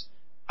somebody is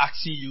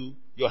asking you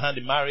your hand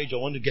in marriage,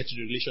 or want to get to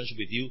the relationship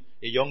with you.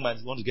 A young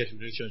man wants to get to the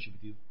relationship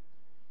with you.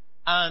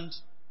 And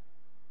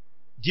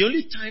the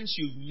only times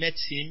you've met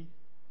him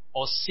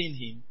or seen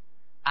him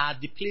are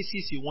the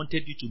places he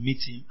wanted you to meet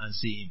him and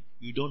see him.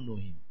 You don't know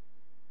him.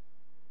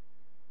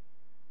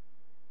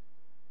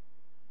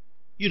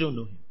 You don't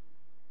know him.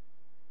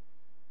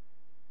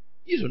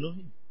 You don't know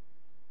him.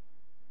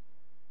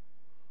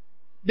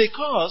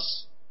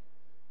 Because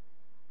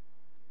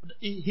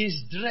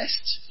he's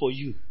dressed for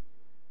you.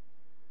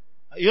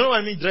 You know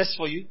what I mean, dressed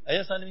for you? Are you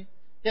understanding me?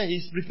 Yeah,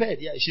 he's prepared.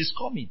 Yeah, she's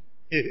coming.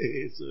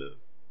 So,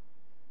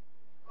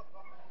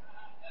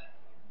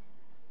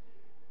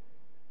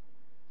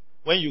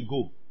 when you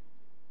go,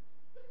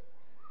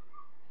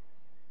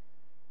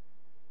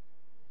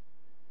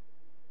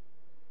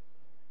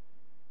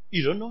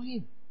 you don't know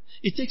him.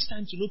 It takes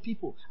time to know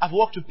people. I've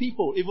worked with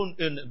people, even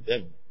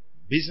in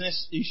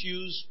business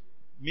issues,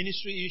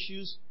 ministry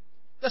issues.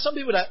 There's some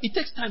people that it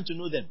takes time to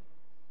know them.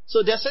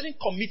 So there are certain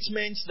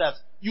commitments that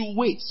you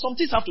wait. Some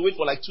things have to wait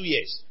for like 2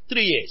 years,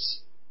 3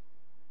 years.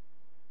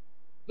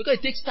 Because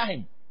it takes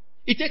time.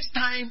 It takes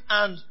time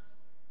and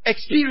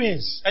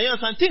experience. And you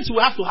understand, things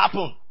will have to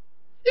happen.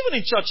 Even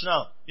in church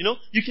now,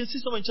 you can see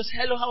someone just,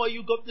 hello, how are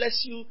you? God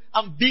bless you.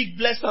 I'm big,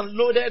 blessed, and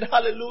loaded.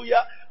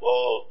 Hallelujah.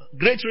 Oh,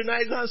 great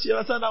renaissance. You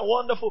understand that?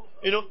 Wonderful.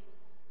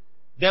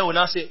 Then we'll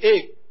now say,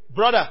 hey,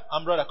 brother,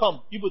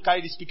 come. You will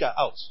carry the speaker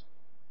out.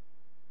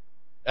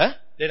 Eh?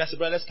 Then I said,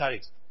 brother, let's carry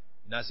it.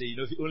 And I say,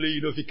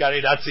 if you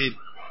carry that thing.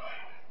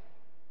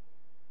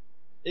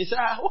 They say,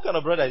 what kind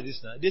of brother is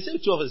this now? They say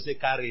two of us say,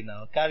 carry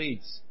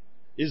it.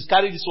 Is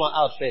carry this one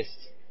out first.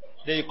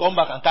 Then you come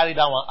back and carry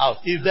that one out.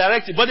 It's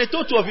directed. But they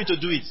told two of you to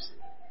do it.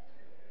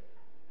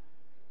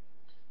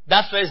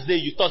 That first day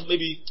you thought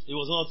maybe it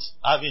was not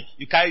having,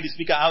 you carry the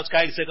speaker out,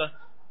 carry the second.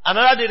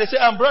 Another day they say,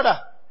 brother,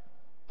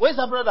 where's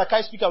that brother that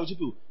carry speaker with you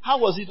people? How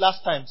was it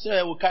last time?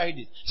 Say, we carried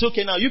it. So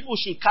okay, now you people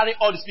should carry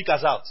all the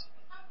speakers out.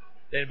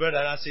 Then the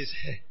brother now says,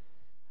 hey,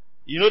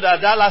 you know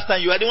that last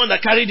time you were the one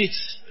that carried it.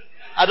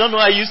 I don't know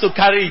how you used to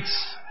carry it.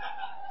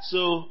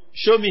 So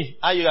show me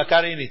how you are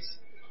carrying it.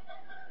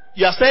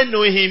 You are still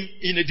knowing him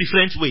in a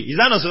different way. Is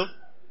that not so?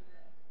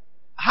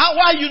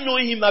 Why are you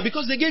knowing him now?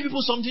 Because they gave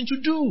people something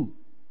to do.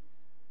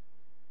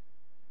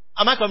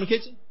 Am I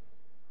communicating?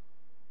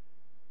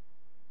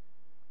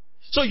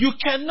 So you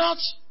cannot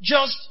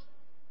just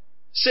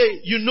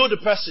say you know the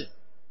person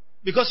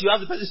because you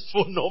have the person's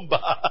phone number.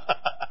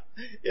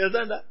 You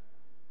understand that?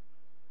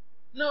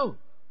 No.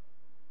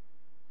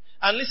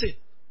 And listen,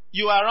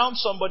 you are around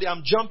somebody,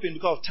 I'm jumping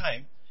because of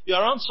time. You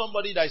are around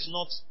somebody that is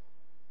not,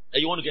 that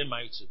you want to get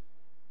married to.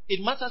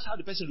 It matters how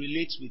the person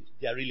relates with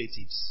their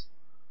relatives.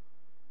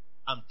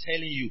 I'm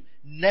telling you,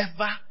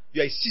 never,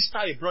 you're a sister,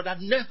 a brother,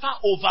 never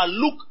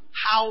overlook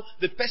how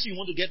the person you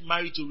want to get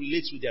married to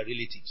relates with their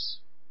relatives.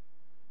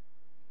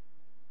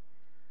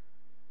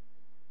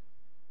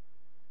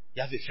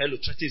 You have a fellow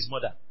threaten his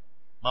mother.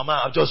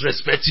 Mama, I'm just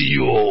respecting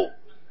you.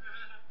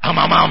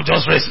 Mama, I'm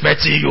just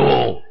respecting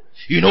you.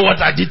 You know what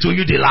I did to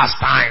you the last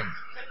time?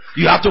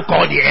 You have to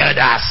call the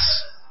elders.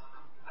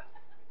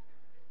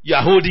 You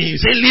are holding him.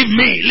 Say, leave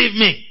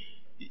me.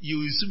 You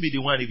will soon be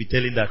the one if you're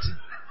telling that.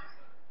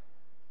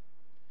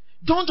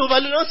 Don't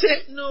overlook. Don't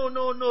say,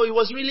 no. He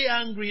was really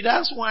angry.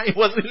 That's why he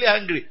was really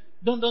angry.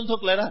 Don't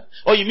talk like that.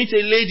 Or you meet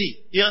a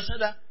lady. You answer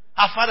that.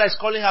 Her father is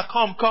calling her,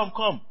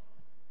 come.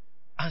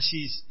 And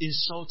she's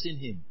insulting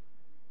him.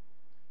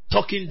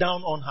 Talking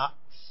down on her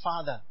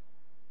father.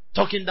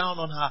 Talking down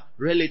on her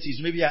relatives.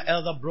 Maybe her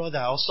elder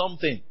brother or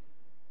something.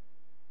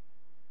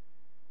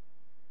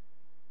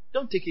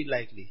 Don't take it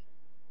lightly.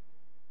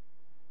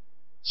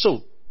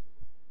 So,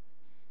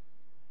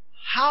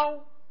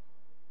 how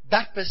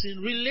that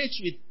person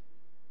relates with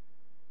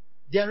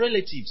their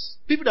relatives,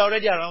 people that are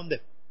already around them,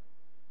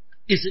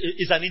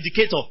 is an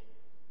indicator.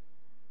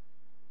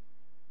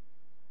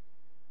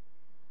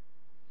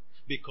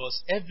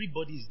 Because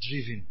everybody is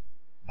driven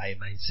by a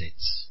mindset.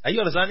 Are you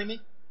understanding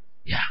me?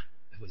 Yeah,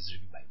 everybody is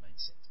driven by a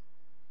mindset.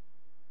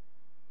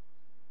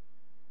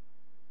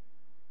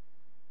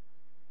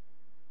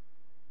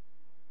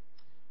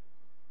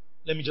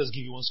 Let me just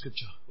give you one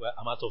scripture where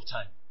I'm out of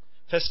time.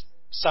 1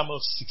 Samuel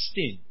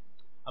 16.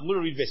 I'm going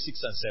to read verse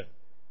 6 and 7.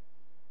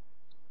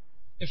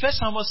 In 1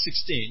 Samuel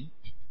 16,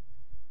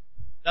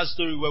 that's the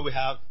story where we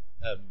have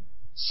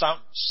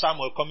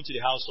Samuel coming to the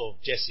house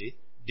of Jesse,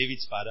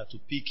 David's father, to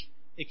pick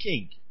a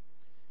king.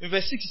 In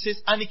verse 6 it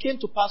says, and it came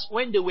to pass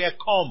when they were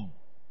come,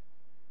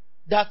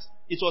 that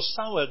it was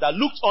Samuel that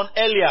looked on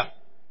Eliab,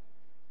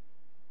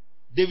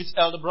 David's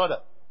elder brother,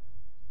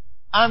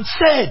 and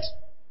said,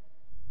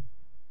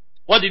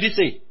 what did he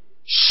say?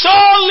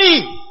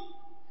 Surely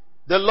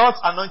the Lord's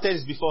anointed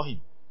is before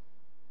him.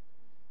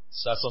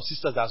 So some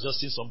sisters that have just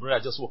seen some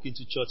brother just walking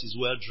to church, is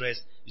well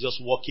dressed, he's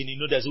just walking. You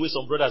know, there's always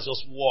some brothers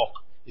just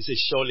walk. He says,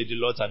 surely the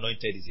Lord's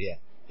anointed is here.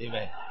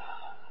 Amen.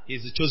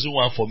 He's the chosen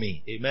one for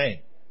me. Amen.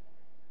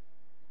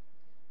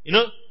 You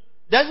know,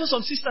 there's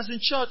some sisters in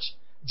church.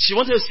 She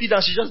wanted to sit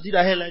down, she just did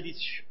her hair like this.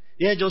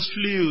 The hair just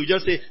flew.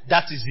 Just say,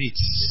 that is it.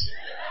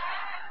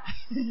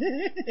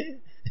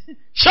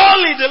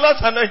 Surely the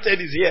Lord's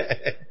anointed is here.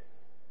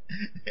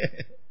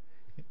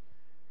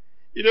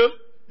 You know,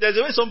 there's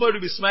always somebody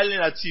will be smiling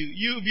at you.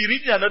 You'll be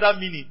reading another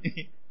meaning.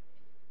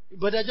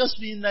 But they're just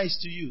being nice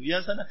to you. You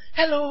understand?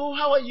 Hello,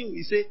 how are you?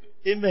 You say,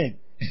 amen.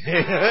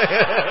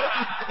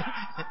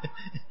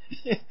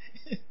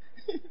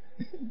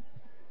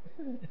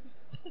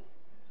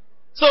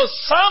 So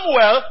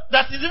Samuel,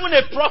 that is even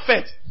a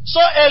prophet,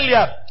 saw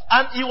Eliab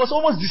and he was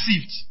almost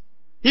deceived.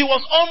 He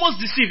was almost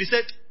deceived. He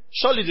said,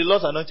 surely the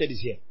Lord's anointed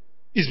is here.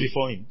 He's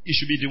before him. He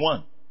should be the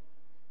one.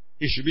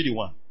 He should be the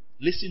one.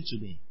 Listen to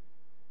me.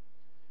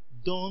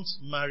 Don't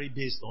marry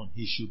based on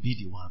he should be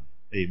the one.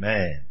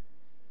 Amen.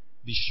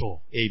 Be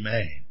sure.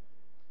 Amen.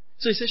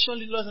 So he said,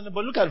 surely the Lord's anointed.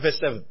 But look at verse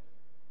 7.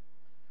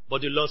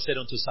 But the Lord said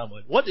unto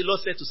Samuel. What the Lord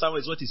said to Samuel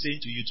is what he's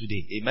saying to you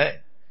today. Amen.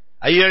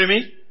 Are you hearing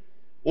me?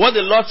 What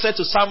the Lord said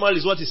to Samuel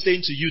is what he's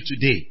saying to you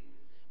today.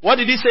 What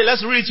did he say?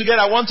 Let's read it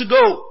together. I want to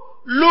go.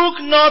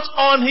 Look not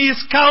on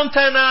his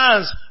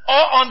countenance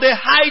or on the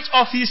height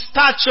of his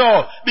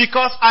stature,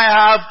 because I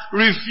have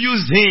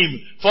refused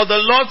him. For the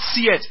Lord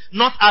seeth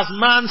not as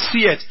man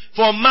seeth.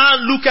 For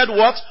man looketh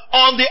what?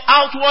 On the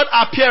outward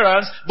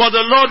appearance, but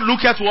the Lord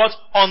looketh what?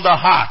 On the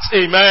heart.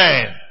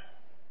 Amen.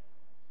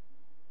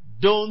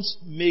 Don't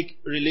make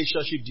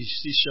relationship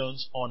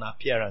decisions on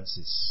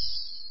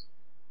appearances.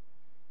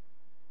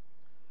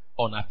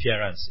 On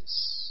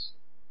appearances.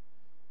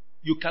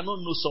 You cannot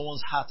know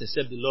someone's heart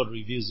except the Lord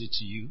reveals it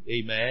to you.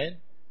 Amen.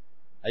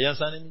 Are you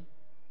understanding me?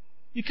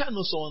 You can't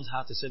know someone's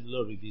heart except the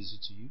Lord reveals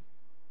it to you.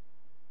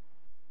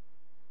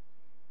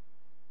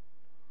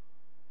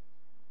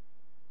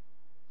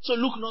 So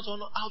look not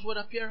on outward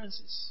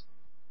appearances.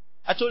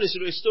 I told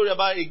you a story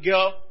about a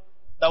girl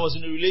that was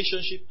in a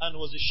relationship and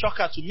was a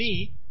shocker to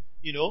me,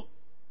 and all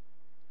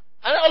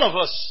of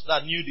us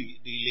that knew the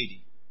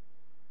lady.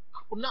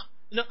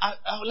 Now,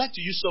 I would like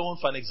to use someone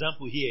for an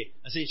example here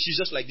and say she's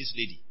just like this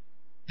lady.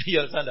 You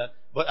understand that?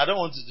 But I don't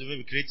want to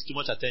maybe create too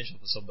much attention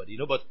for somebody,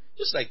 but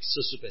just like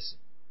so person.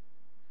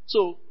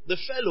 So the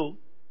fellow,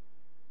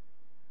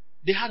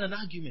 they had an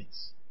argument.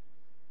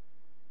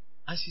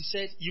 And she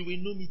said, "You will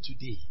know me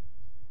today."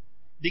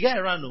 The guy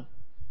ran home.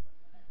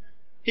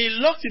 He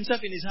locked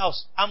himself in his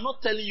house. I'm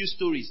not telling you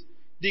stories.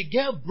 The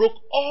girl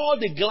broke all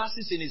the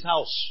glasses in his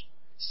house.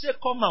 She said,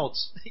 "Come out."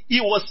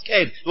 He was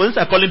scared. He wasn't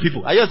start calling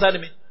people. Are you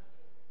understanding me?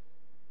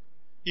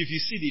 If you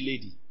see the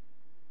lady,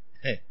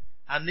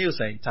 her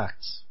nails are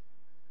intact.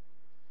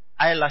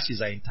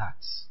 Eyelashes are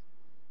intact.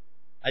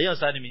 Are you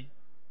understanding me?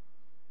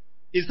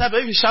 It's time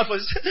if you shout for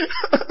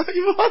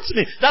you hurt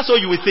me. That's what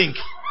you would think.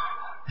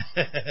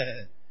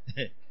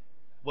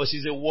 But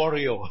she's a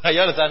warrior. Are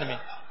you understanding me?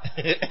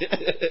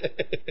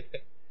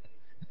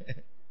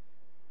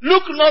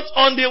 Look not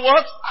on the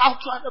what?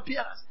 Outward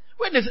appearance.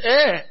 When it's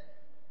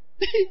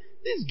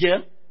this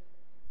girl.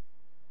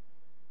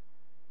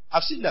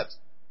 I've seen that.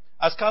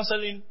 As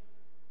counseling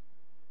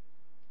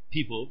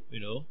people,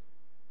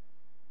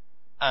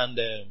 and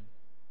the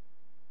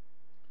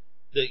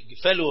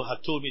fellow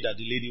had told me that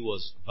the lady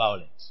was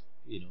violent,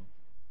 and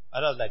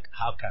I was like,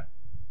 how can?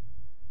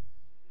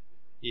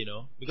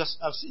 Because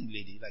I've seen the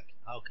lady, like,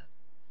 how can?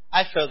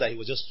 I felt that he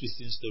was just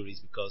twisting stories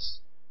because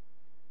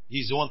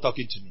he's the one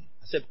talking to me.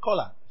 I said, call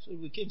her. So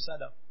we came, sat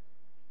down.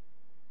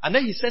 And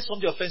then he said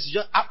something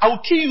offensive. I will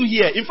kill you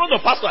here in front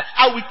of Pastor.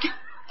 I will kill.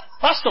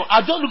 Pastor,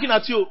 I'm just looking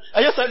at you.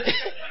 I just said,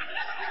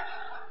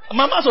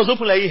 my mouth was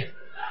open like here.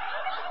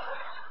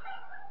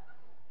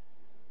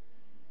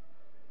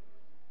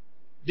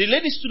 The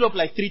lady stood up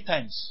like 3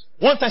 times.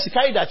 One time she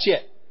carried her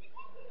chair.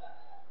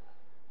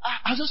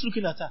 I was just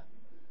looking at her.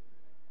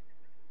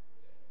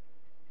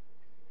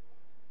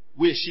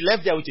 She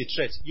left there with a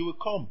threat. You will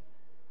come.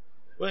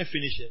 When you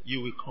finish it,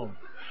 you will come.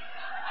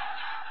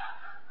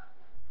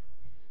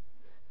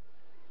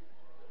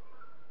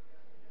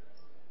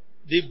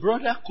 The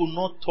brother could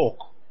not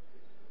talk.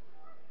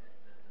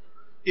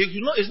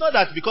 It's not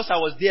that because I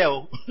was there.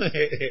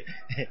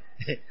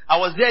 I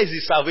was there is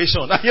his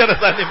salvation. You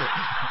understand me?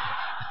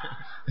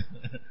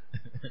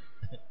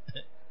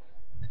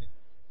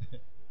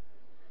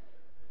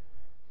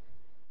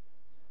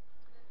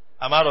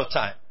 I'm out of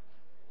time.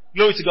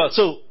 Glory to God.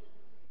 So,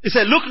 he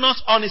said, look not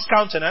on his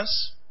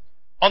countenance,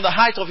 on the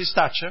height of his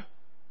stature,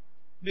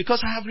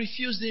 because I have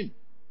refused him.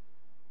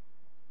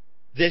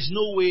 There's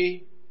no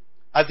way,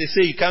 as they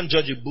say, you can't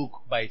judge a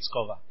book by its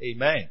cover.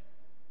 Amen.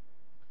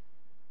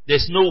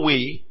 There's no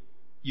way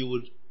you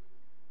would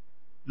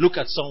look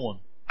at someone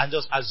and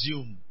just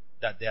assume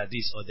that they are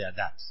this or they are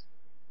that.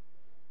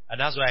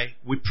 And that's why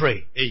we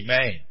pray.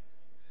 Amen.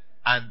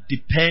 And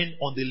depend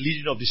on the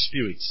leading of the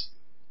Spirit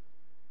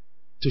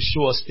to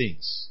show us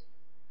things.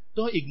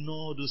 Don't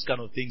ignore those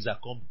kind of things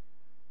that come.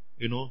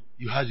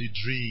 You had a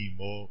dream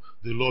or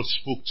the Lord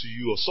spoke to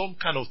you or some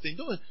kind of thing.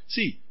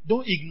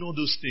 Don't ignore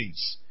those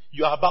things.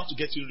 You are about to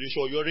get in a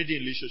relationship or you're already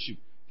in a relationship.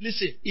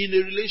 Listen, in a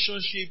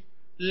relationship,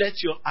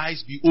 let your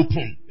eyes be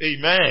open.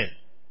 Amen.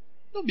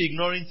 Don't be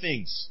ignoring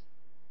things.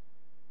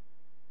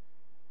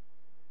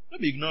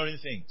 Don't be ignoring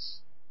things.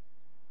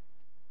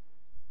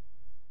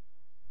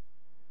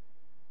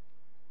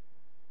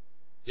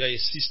 You're a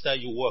sister,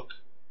 you work.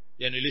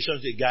 You're in a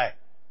relationship with a guy.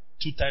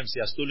 2 times he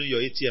has stolen your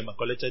ATM and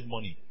collected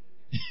money.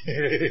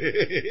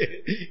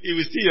 He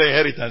will steal your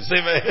inheritance.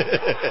 Amen.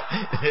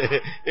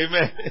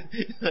 Amen.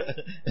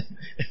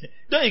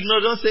 Don't ignore,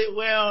 don't say,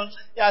 well,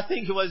 I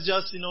think he was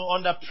just,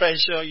 under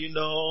pressure,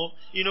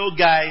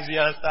 guys, you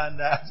understand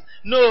that.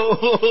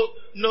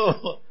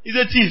 No. He's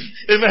a thief.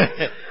 Amen.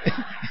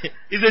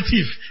 He's a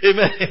thief.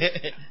 Amen.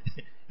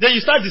 Then you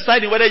start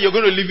deciding whether you're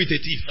going to live with a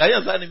thief. Are you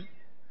understanding?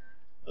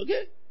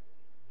 Okay?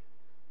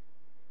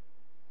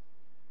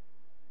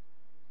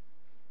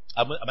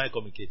 Am I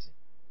communicating?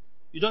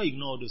 You don't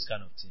ignore those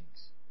kind of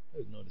things.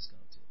 Don't ignore those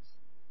kind of things.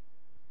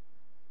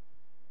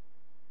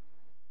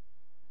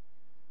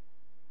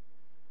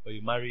 When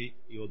you marry,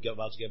 you're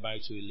about to get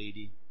married to a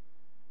lady.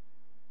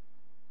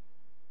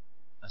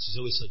 And she's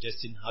always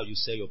suggesting how you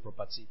sell your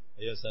property.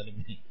 Are you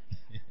understanding me?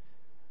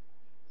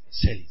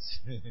 Sell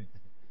it.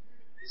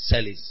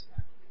 Sell it.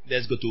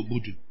 Let's go to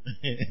Ubudu.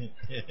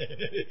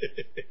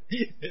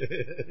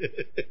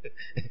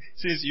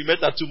 Since you met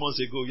her 2 months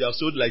ago, you have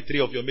sold like 3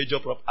 of your major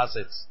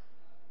assets.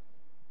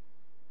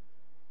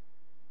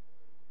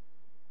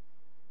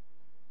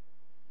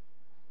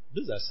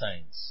 Those are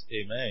signs.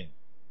 Amen.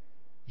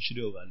 You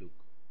shouldn't overlook.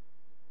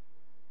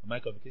 Am I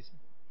communicating?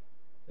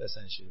 Those are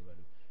signs you should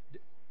overlook.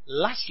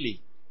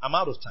 Lastly, I'm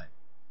out of time.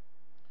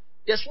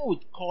 There's what we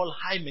call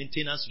high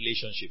maintenance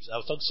relationships. I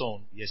was talking to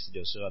someone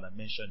yesterday or so and I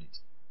mentioned it.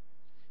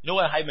 You know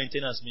what high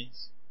maintenance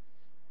means?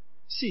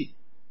 See,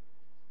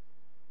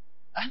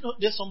 I know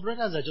there's some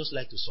brothers that just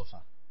like to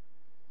suffer.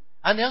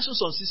 And there are also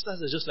some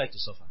sisters that just like to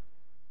suffer.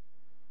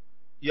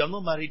 You are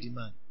not married a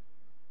man.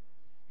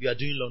 You are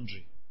doing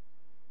laundry.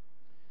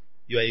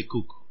 You are a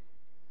cook.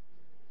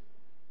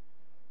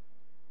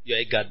 You are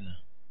a gardener.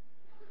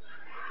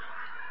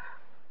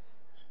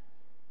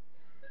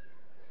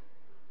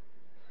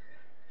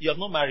 You have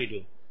not married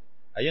though.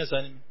 Are you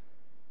understanding me?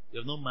 You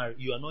have not married.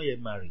 You are not yet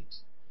married.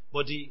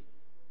 But the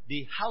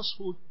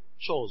household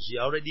chores you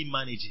are already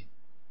managing,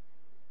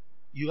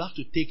 you have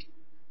to take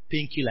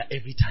painkiller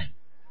every time.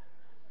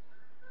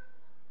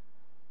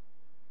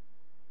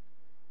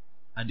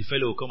 And the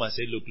fellow will come and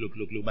say, look,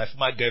 my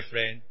former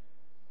girlfriend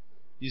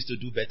used to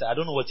do better. I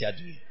don't know what you are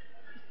doing.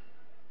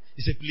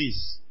 He said,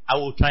 please, I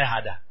will try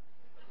harder.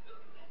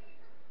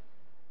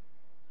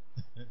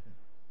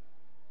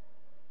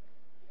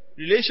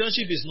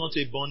 Relationship is not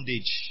a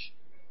bondage.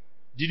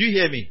 Did you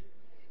hear me?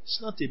 It's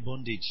not a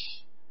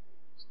bondage.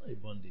 It's not a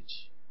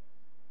bondage.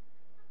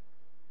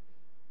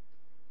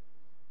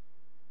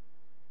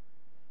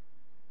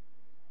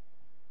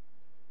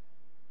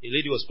 A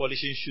lady was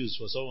polishing shoes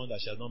for someone that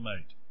she had not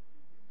married.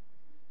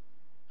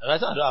 And I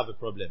said, I don't have a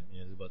problem.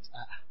 But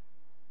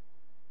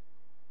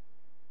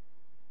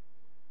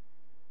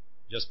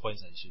just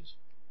points at the shoes.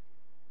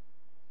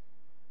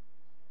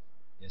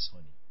 Yes,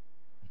 honey.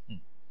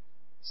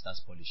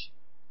 Starts polishing.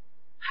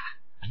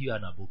 Are you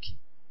an aboki?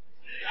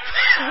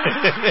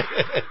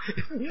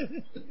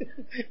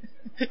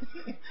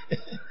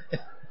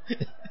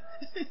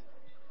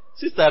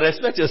 Sister,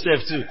 respect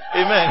yourself too.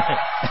 Amen.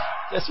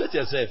 Respect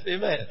yourself.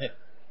 Amen.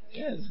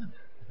 Yes.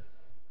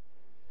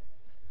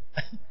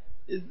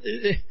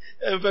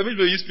 Permit me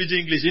to use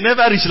pidgin English. You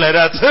never reach like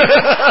that.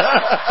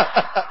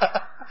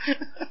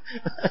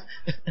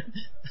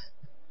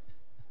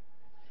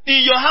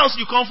 In your house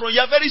you come from,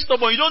 you are very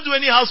stubborn. You don't do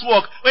any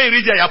housework. When you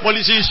reach there, you are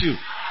polishing shoe.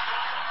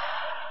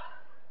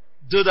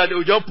 So that they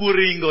will just put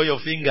ring on your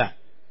finger.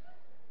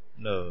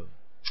 No.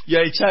 You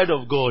are a child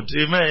of God.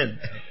 Amen.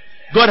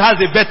 God has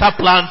a better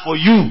plan for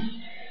you.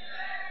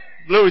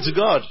 Glory to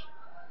God.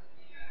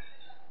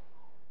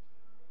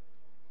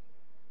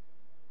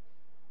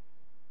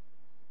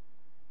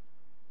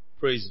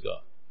 Praise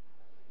God.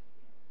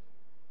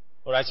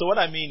 Alright, so what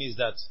I mean is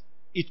that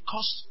it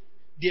costs,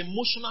 the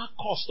emotional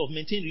cost of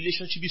maintaining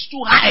relationship is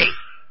too high.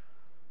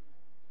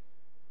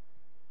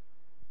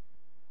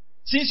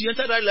 Since you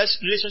entered that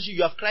relationship,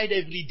 you have cried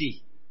every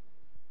day.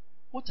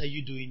 What are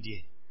you doing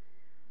there?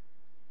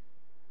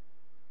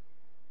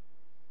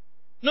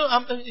 No,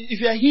 if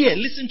you are here,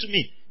 listen to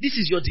me. This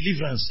is your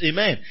deliverance.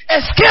 Amen.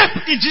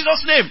 Escape in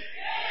Jesus' name.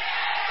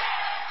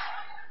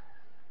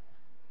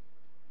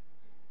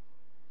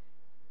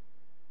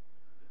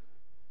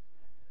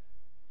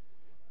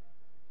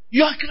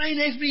 You are crying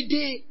every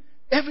day.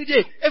 Every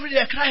day you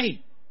are crying.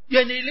 You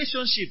are in a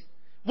relationship.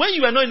 When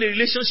you are not in a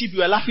relationship,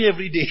 you are laughing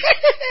every day.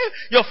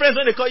 Your friends,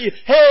 when they call you,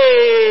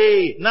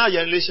 hey, now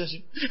you're in a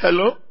relationship.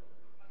 Hello?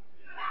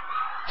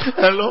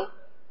 Hello?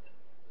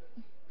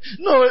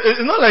 No,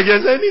 it's not like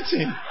there's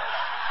anything.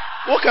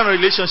 What kind of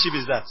relationship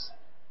is that?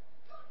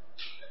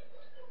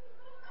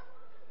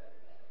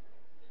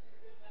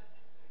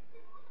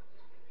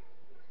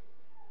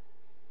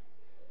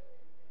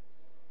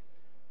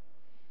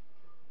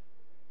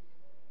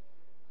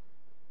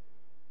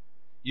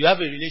 You have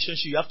a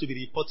relationship, you have to be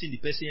reporting the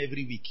person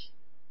every week.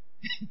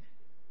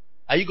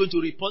 Are you going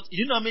to report?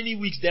 You know how many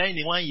weeks there are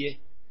in 1 year?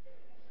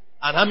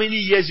 And how many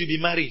years you'll be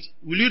married?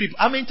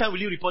 How many times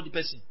will you report the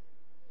person?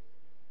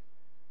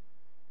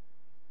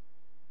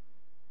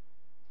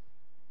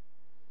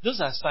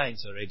 Those are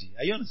signs already.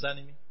 Are you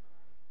understanding me?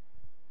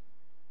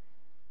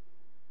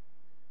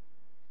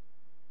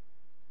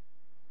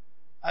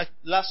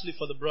 Lastly,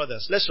 for the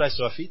brothers, let's rise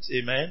to our feet.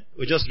 Amen.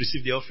 We just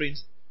received the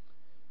offerings.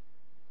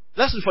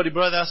 Lastly, for the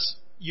brothers,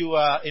 you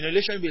are in a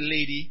relationship with a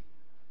lady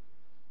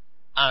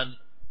and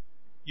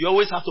you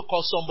always have to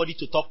call somebody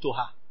to talk to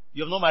her.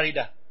 You have not married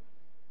her.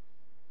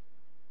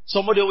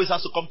 Somebody always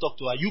has to come talk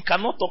to her. You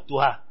cannot talk to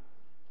her.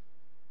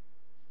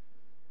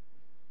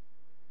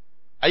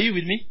 Are you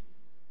with me?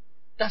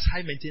 That's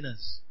high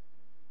maintenance.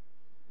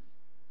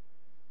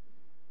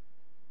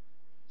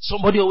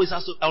 Somebody always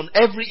has to, on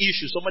every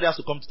issue, somebody has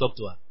to come to talk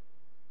to her.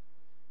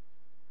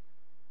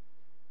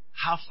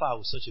 How far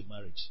will such a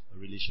marriage or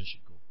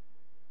relationship go?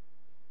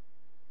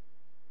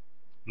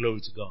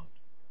 Glory to God.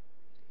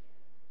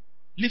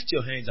 Lift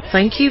your hands up.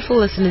 Thank you for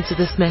listening to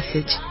this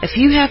message. If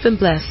you have been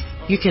blessed,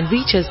 you can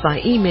reach us by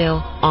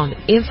email on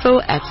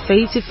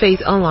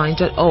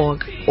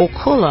info@faith2faithonline.org or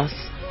call us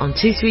on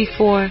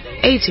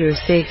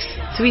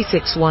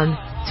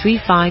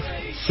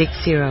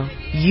 234-806-361-3560.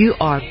 You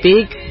are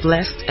big,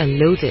 blessed, and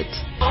loaded.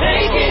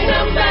 Taking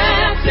them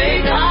back,